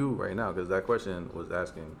you right now, because that question was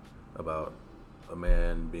asking about a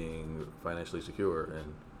man being financially secure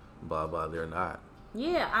and blah, blah, they're not.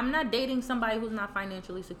 Yeah, I'm not dating somebody who's not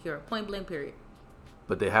financially secure. Point blank, period.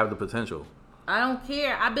 But they have the potential. I don't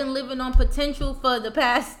care. I've been living on potential for the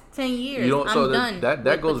past 10 years. Done.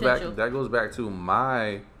 That goes potential. That goes back to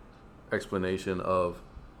my explanation of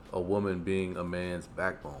a woman being a man's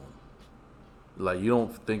backbone. Like, you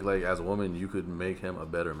don't think like as a woman you could make him a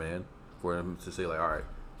better man for him to say like, all right,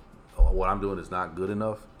 what I'm doing is not good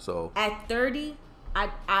enough. So at 30,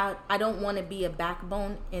 I don't want to be a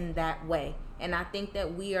backbone in that way. And I think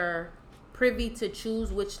that we are privy to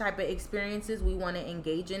choose which type of experiences we want to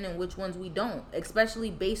engage in and which ones we don't, especially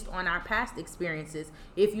based on our past experiences.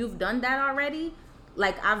 If you've done that already,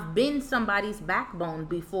 like I've been somebody's backbone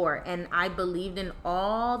before and I believed in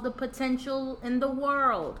all the potential in the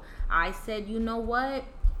world. I said, you know what?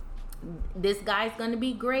 This guy's going to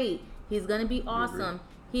be great. He's going to be awesome.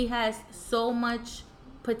 He has so much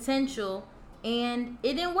potential. And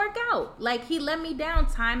it didn't work out. Like, he let me down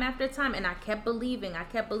time after time. And I kept believing.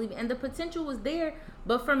 And the potential was there.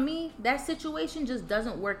 But for me, that situation just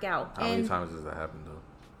doesn't work out. How many times does that happen, though?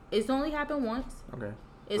 It's only happened once. Okay.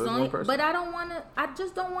 It's So only, one person. but I don't want to. I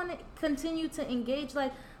just don't want to continue to engage.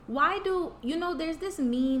 Like, why do you know? There's this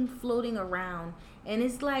meme floating around, and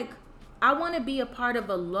it's like, I want to be a part of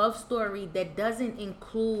a love story that doesn't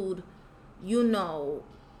include,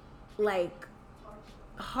 like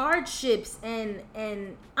hardships and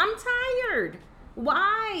I'm tired.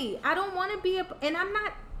 Why? I don't want to be and I'm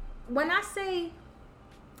not. When I say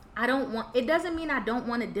I don't want, it doesn't mean I don't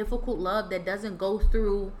want a difficult love that doesn't go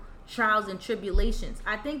through trials and tribulations.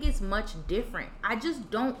 I think it's much different. I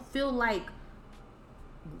just don't feel like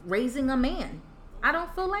raising a man. I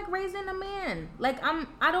don't feel like raising a man. Like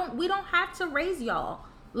we don't have to raise y'all.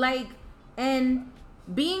 Like, and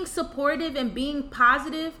being supportive and being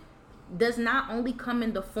positive does not only come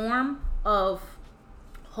in the form of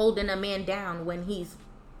holding a man down when he's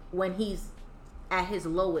at his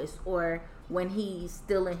lowest or when he's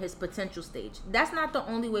still in his potential stage. That's not the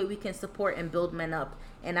only way we can support and build men up.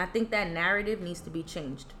 And I think that narrative needs to be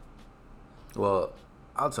changed. Well,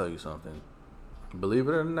 I'll tell you something. Believe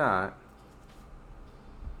it or not,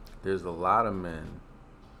 there's a lot of men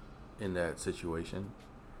in that situation.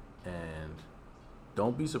 And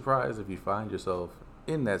don't be surprised if you find yourself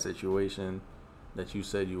in that situation that you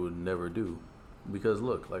said you would never do. Because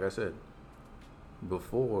look, like I said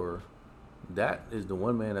before, that is the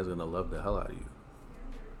one man that's going to love the hell out of you.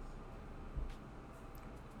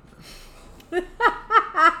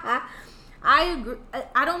 I agree.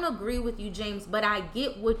 I don't agree with you, James, but I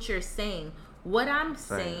get what you're saying. What I'm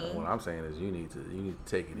saying is you need to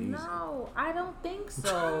take it easy. No, I don't think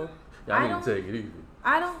so. Y'all need to take it easy.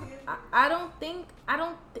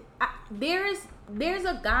 There's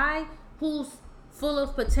a guy who's full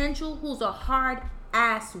of potential, who's a hard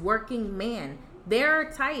ass working man. There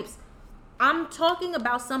are types. I'm talking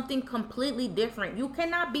about something completely different. You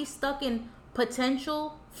cannot be stuck in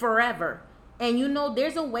potential forever. And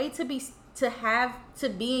there's a way to be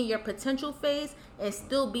in your potential phase and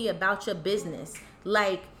still be about your business.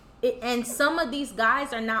 And some of these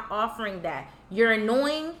guys are not offering that. You're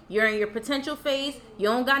annoying, you're in your potential phase, you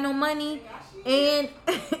don't got no money, and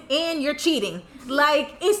you're cheating.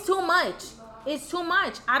 Like, it's too much. It's too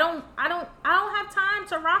much. I don't have time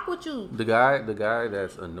to rock with you. The guy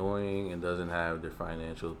that's annoying and doesn't have their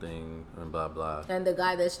financial thing and blah blah. And the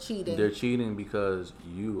guy that's cheating. They're cheating because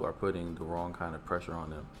you are putting the wrong kind of pressure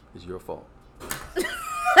on them. It's your fault.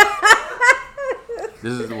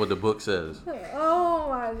 This is what the book says. Oh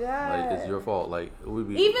my God. Like, it's your fault. Like,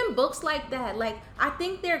 even books like that, like, I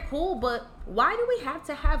think they're cool, but why do we have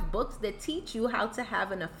to have books that teach you how to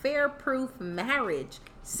have an affair-proof marriage?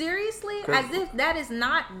 Seriously? As if that is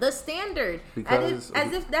not the standard. As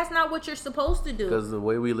if that's not what you're supposed to do. Because the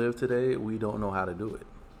way we live today, we don't know how to do it.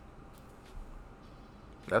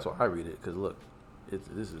 That's why I read it. Because look,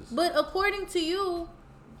 this is. But according to you,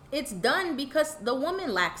 it's done because the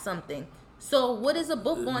woman lacks something. So what is a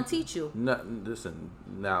book going to teach you? No, listen.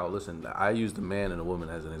 I use the man and the woman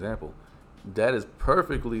as an example. That is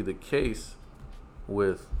perfectly the case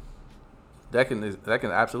with. That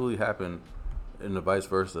can absolutely happen in the vice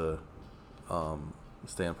versa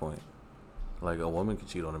standpoint. Like, a woman can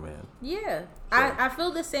cheat on a man. Yeah. So, I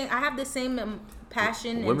feel the same. I have the same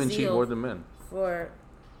passion women and zeal cheat more than men.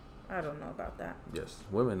 I don't know about that. Yes.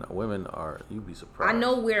 Women are, you'd be surprised. I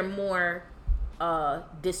know we're more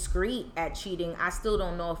discreet at cheating. I still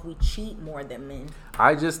don't know if we cheat more than men.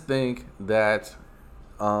 I just think that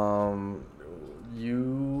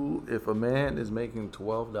if a man is making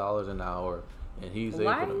 $12 an hour and he's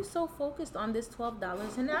Why are you so focused on this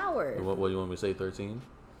 $12 an hour? What do you want me to say, 13?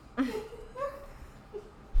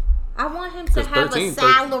 I want him to have a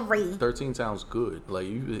salary. 13 sounds good. Like,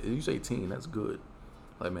 you say teen, that's good.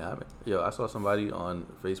 Like, man, I saw somebody on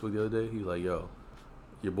Facebook the other day. He was like, yo,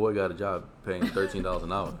 your boy got a job paying $13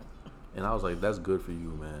 an hour. And I was like, that's good for you,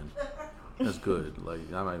 man. That's good. Like,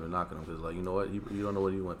 I'm not even knocking him because, like, you know what? You don't know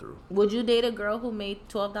what he went through. Would you date a girl who made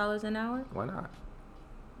 $12 an hour? Why not?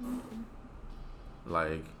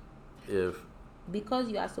 Like, if... Because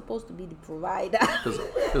you are supposed to be the provider.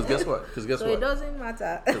 Because guess what? So it doesn't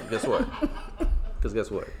matter. Guess what? Because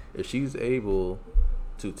guess what? If she's able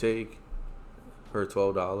to take her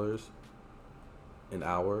 $12 an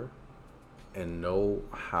hour and know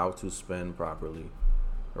how to spend properly,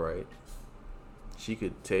 right? She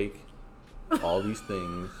could take all these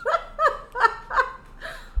things.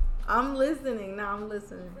 I'm listening. Now I'm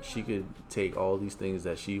listening. She could take all these things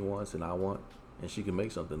that she wants and I want, and she can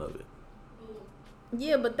make something of it.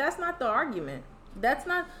 Yeah, but that's not the argument. That's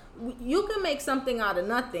not. You can make something out of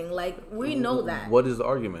nothing. Like, we know that. What is the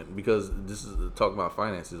argument? Because this is talking about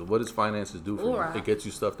finances. What does finances do for you? It gets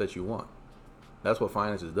you stuff that you want. That's what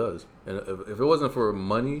finances does. And if it wasn't for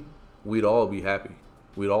money, we'd all be happy.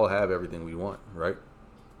 We'd all have everything we want, right?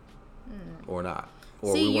 Or not.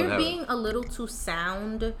 Or See, you're being a little too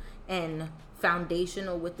sound and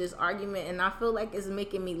foundational with this argument, and I feel like it's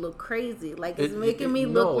making me look crazy. Like it's making me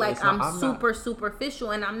look like I'm super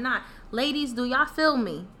superficial, and I'm not. Ladies, do y'all feel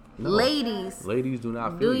me? No. Ladies do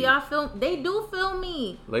not feel you. Do y'all feel? They do feel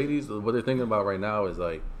me. Ladies, what they're thinking about right now is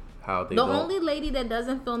like how they. The only lady that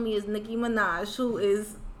doesn't feel me is Nicki Minaj, who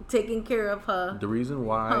is taking care of her. The reason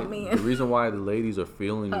why the ladies are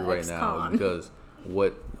feeling you right now is because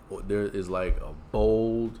there is like a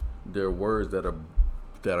bold. There are words that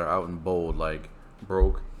are out in bold, like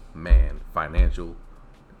broke man, financial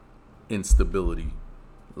instability.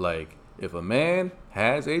 Like if a man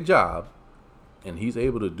has a job and he's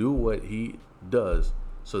able to do what he does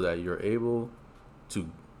so that you're able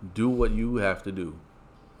to do what you have to do.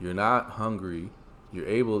 You're not hungry. You're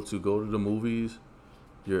able to go to the movies.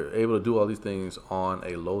 You're able to do all these things on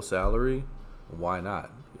a low salary. Why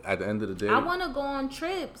not? At the end of the day, I want to go on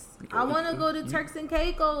trips. I want to go to Turks and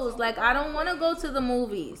Caicos. Like, I don't want to go to the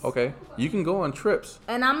movies. Okay. You can go on trips.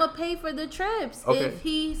 And I'm going to pay for the trips. Okay. If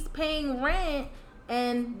he's paying rent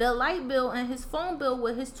and the light bill and his phone bill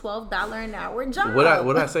with his $12 an hour job.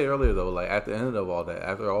 What I say earlier, though, like, at the end of all that,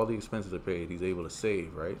 after all the expenses are paid, he's able to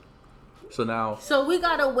save, right? So now... So we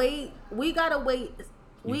got to wait.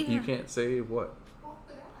 You can't save what?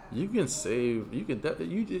 You can save. You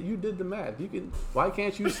did the math. You can. Why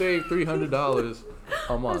can't you save $300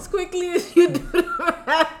 a month as quickly as you do the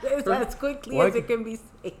math? As quickly as it can be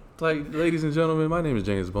saved. Like, ladies and gentlemen, my name is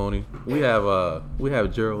James Boney. We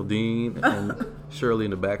have Geraldine and Shirley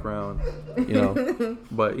in the background. You know,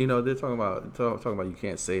 but you know they're talking about you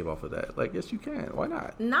can't save off of that. Like, yes, you can. Why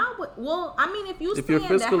not? Well, I mean, if you're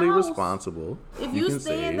fiscally responsible, if you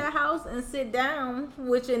stay in the house and sit down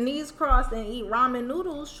with your knees crossed and eat ramen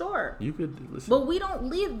noodles, sure, you could. Listen. But we don't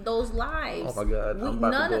live those lives. Oh my God,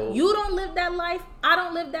 you don't live that life. I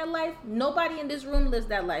don't live that life. Nobody in this room lives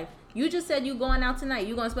that life. You just said you going out tonight.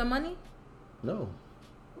 You gonna spend money? No.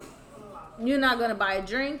 You're not gonna buy a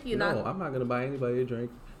drink. I'm not gonna buy anybody a drink.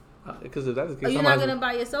 Because if that's the case, are you not gonna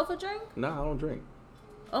buy yourself a drink? No, I don't drink.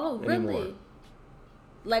 Oh, really? Anymore.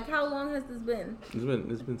 Like, how long has this been?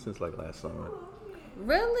 It's been since like last summer.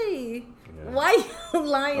 Really? Yeah. Why are you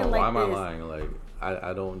lying like this? Why am I lying? Like,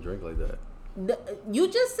 I don't drink like that. You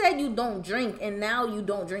just said you don't drink, and now you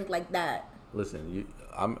don't drink like that. Listen,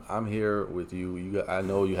 I'm here with you. I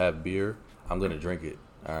know you have beer. I'm gonna drink it.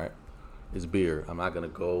 All right, it's beer. I'm not gonna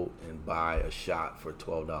go and buy a shot for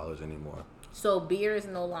 $12 anymore. So beer is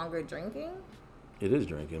no longer drinking? It is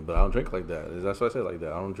drinking, but I don't drink like that. That's why I say like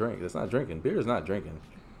that. I don't drink. That's not drinking. Beer is not drinking.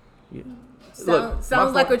 Yeah.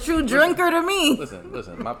 Sounds like a true drinker to me.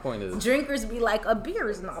 Listen. My point is, drinkers be like, a beer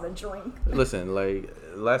is not a drink. Listen, like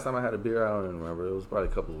last time I had a beer, I don't even remember. It was probably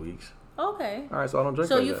a couple of weeks. Okay. All right, so I don't drink.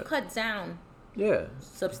 So like you've that. cut down. Yeah.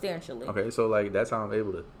 Substantially. Okay, so like that's how I'm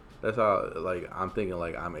able to. That's how like I'm thinking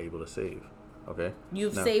like I'm able to save. Okay.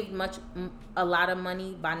 You've saved a lot of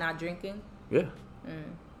money by not drinking. Yeah.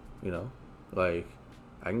 You know, like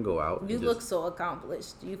I can go out. You look so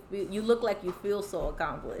accomplished. You look like you feel so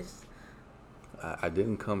accomplished. I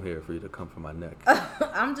didn't come here for you to come for my neck.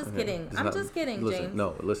 I'm just kidding. Just kidding, listen, James.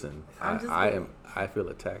 No, listen. I feel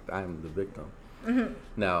attacked. I am the victim. Mm-hmm.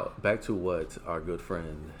 Now back to what our good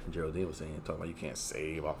friend Geraldine was saying, talking about you can't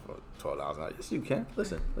save off of $12. Yes, you can.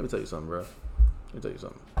 Listen, let me tell you something, bro.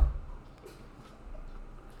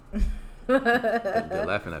 They're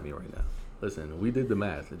laughing at me right now. Listen, we did the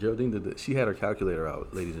math. Geraldine she had her calculator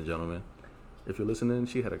out, ladies and gentlemen. If you're listening,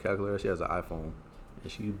 she had her calculator. She has an iPhone,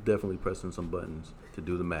 and she definitely pressing some buttons to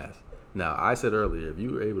do the math. Now, I said earlier, if you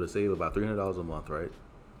were able to save about $300 a month, right?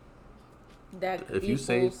 If you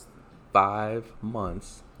save 5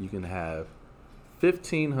 months, you can have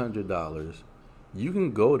 $1,500. You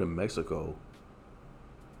can go to Mexico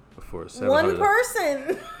for $700. One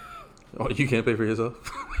person. Oh, you can't pay for yourself?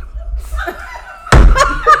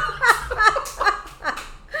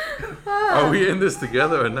 Are we in this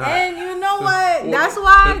together or not? And you know what? That's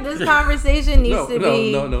why this conversation needs to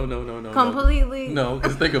be completely. No,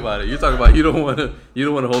 because think about it. You're talking about you don't want to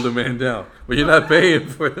hold a man down, but you're not paying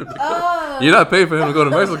for him. You're not paying for him to go to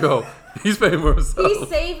Mexico. He's paying for himself. He's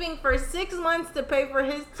saving for 6 months to pay for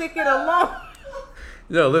his ticket alone.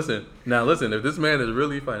 No, listen. Now, listen. If this man is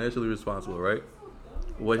really financially responsible, right?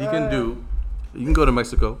 What he can do, you can go to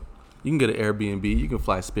Mexico. You can get an Airbnb. You can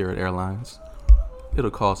fly Spirit Airlines. It'll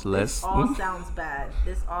cost less. This all sounds bad.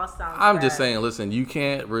 I'm just saying, listen, you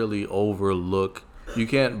can't really you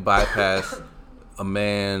can't bypass a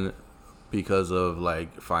man because of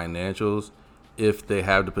like financials if they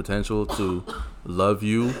have the potential to love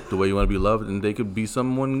you the way you want to be loved, and they could be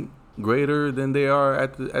someone greater than they are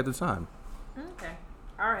at the time. Okay.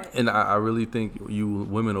 All right. And I really think you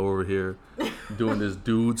women over here doing this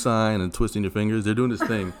dude sign and twisting your fingers, they're doing this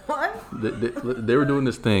thing. What? They were doing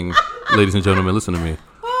this thing, ladies and gentlemen, listen to me.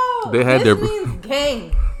 Oh, They had this their- means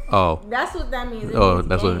gang. Oh. That's what that means. It Oh, means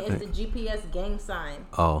that's gang. what It's the GPS gang sign.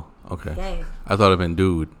 Oh, okay. Gang. I thought it meant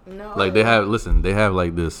dude. No. Like they have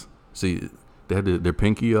like this. See, they had their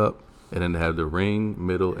pinky up, and then they have the ring,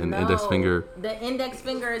 middle, and index finger. The index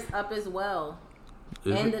finger is up as well.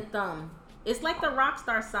 And the thumb. It's like the rock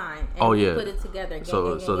star sign. And we put it together. Gang,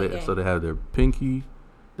 So they have their pinky,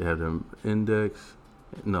 they have their index.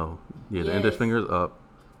 No, yeah, the index finger is up,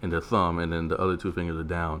 and their thumb, and then the other two fingers are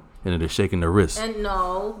down, and then they're shaking their wrists. And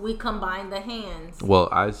no, we combine the hands. Well,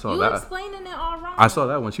 I saw that. You explaining it all wrong. I saw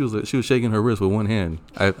that one. She was shaking her wrist with one hand.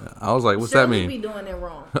 I was like, what's that mean? Be doing it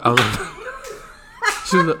wrong. I was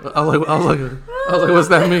like, what's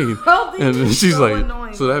that mean? And she's so like,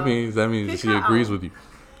 annoying, so that bro. means she agrees with you.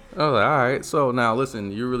 I was like, all right. So now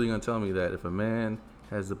listen, you're really gonna tell me that if a man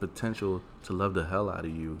has the potential to love the hell out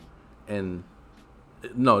of you, and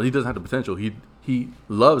no, he doesn't have the potential. He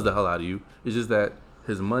loves the hell out of you. It's just that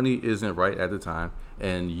his money isn't right at the time,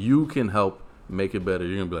 and you can help make it better.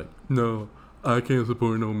 You're gonna be like, no, I can't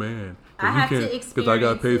support no man. I have to experience because I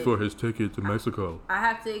got paid it. for his ticket to Mexico. I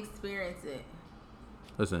have to experience it.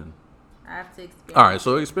 Listen. I have to experience. All right,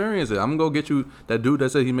 so experience it. I'm gonna go get you that dude that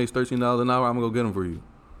said he makes $13 an hour. I'm gonna go get him for you.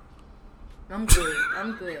 I'm good.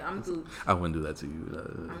 I'm good. I wouldn't do that to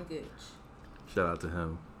you. I'm good. Shout out to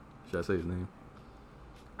him. Should I say his name?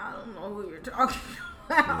 I don't know who you're talking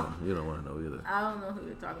about. You don't want to know either. I don't know who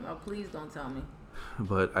you're talking about. Please don't tell me.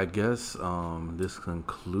 But I guess this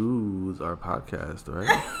concludes our podcast, right?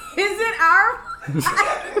 Is it our?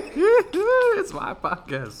 It's my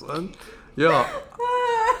podcast, son. Yo,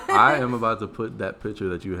 I am about to put that picture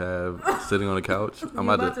that you have sitting on the couch. I'm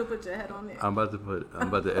about to put your head on it. I'm about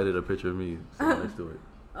to edit a picture of me sitting next to it.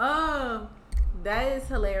 Oh, that is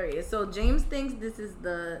hilarious. So James thinks this is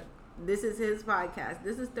his podcast.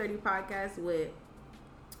 This is 30 Podcasts with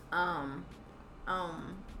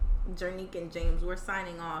Jernique and James. We're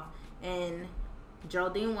signing off, and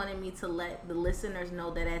Geraldine wanted me to let the listeners know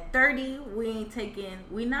that at 30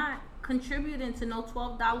 we not contributing to no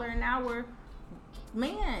 $12 an hour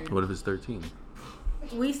man. What if it's 13?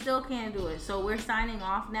 We still can't do it, so we're signing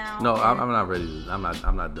off now. No, I'm not ready. I'm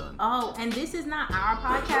not done. Oh, and this is not our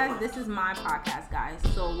podcast. This is my podcast, guys.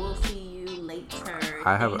 So we'll see you later.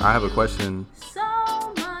 I have a question. So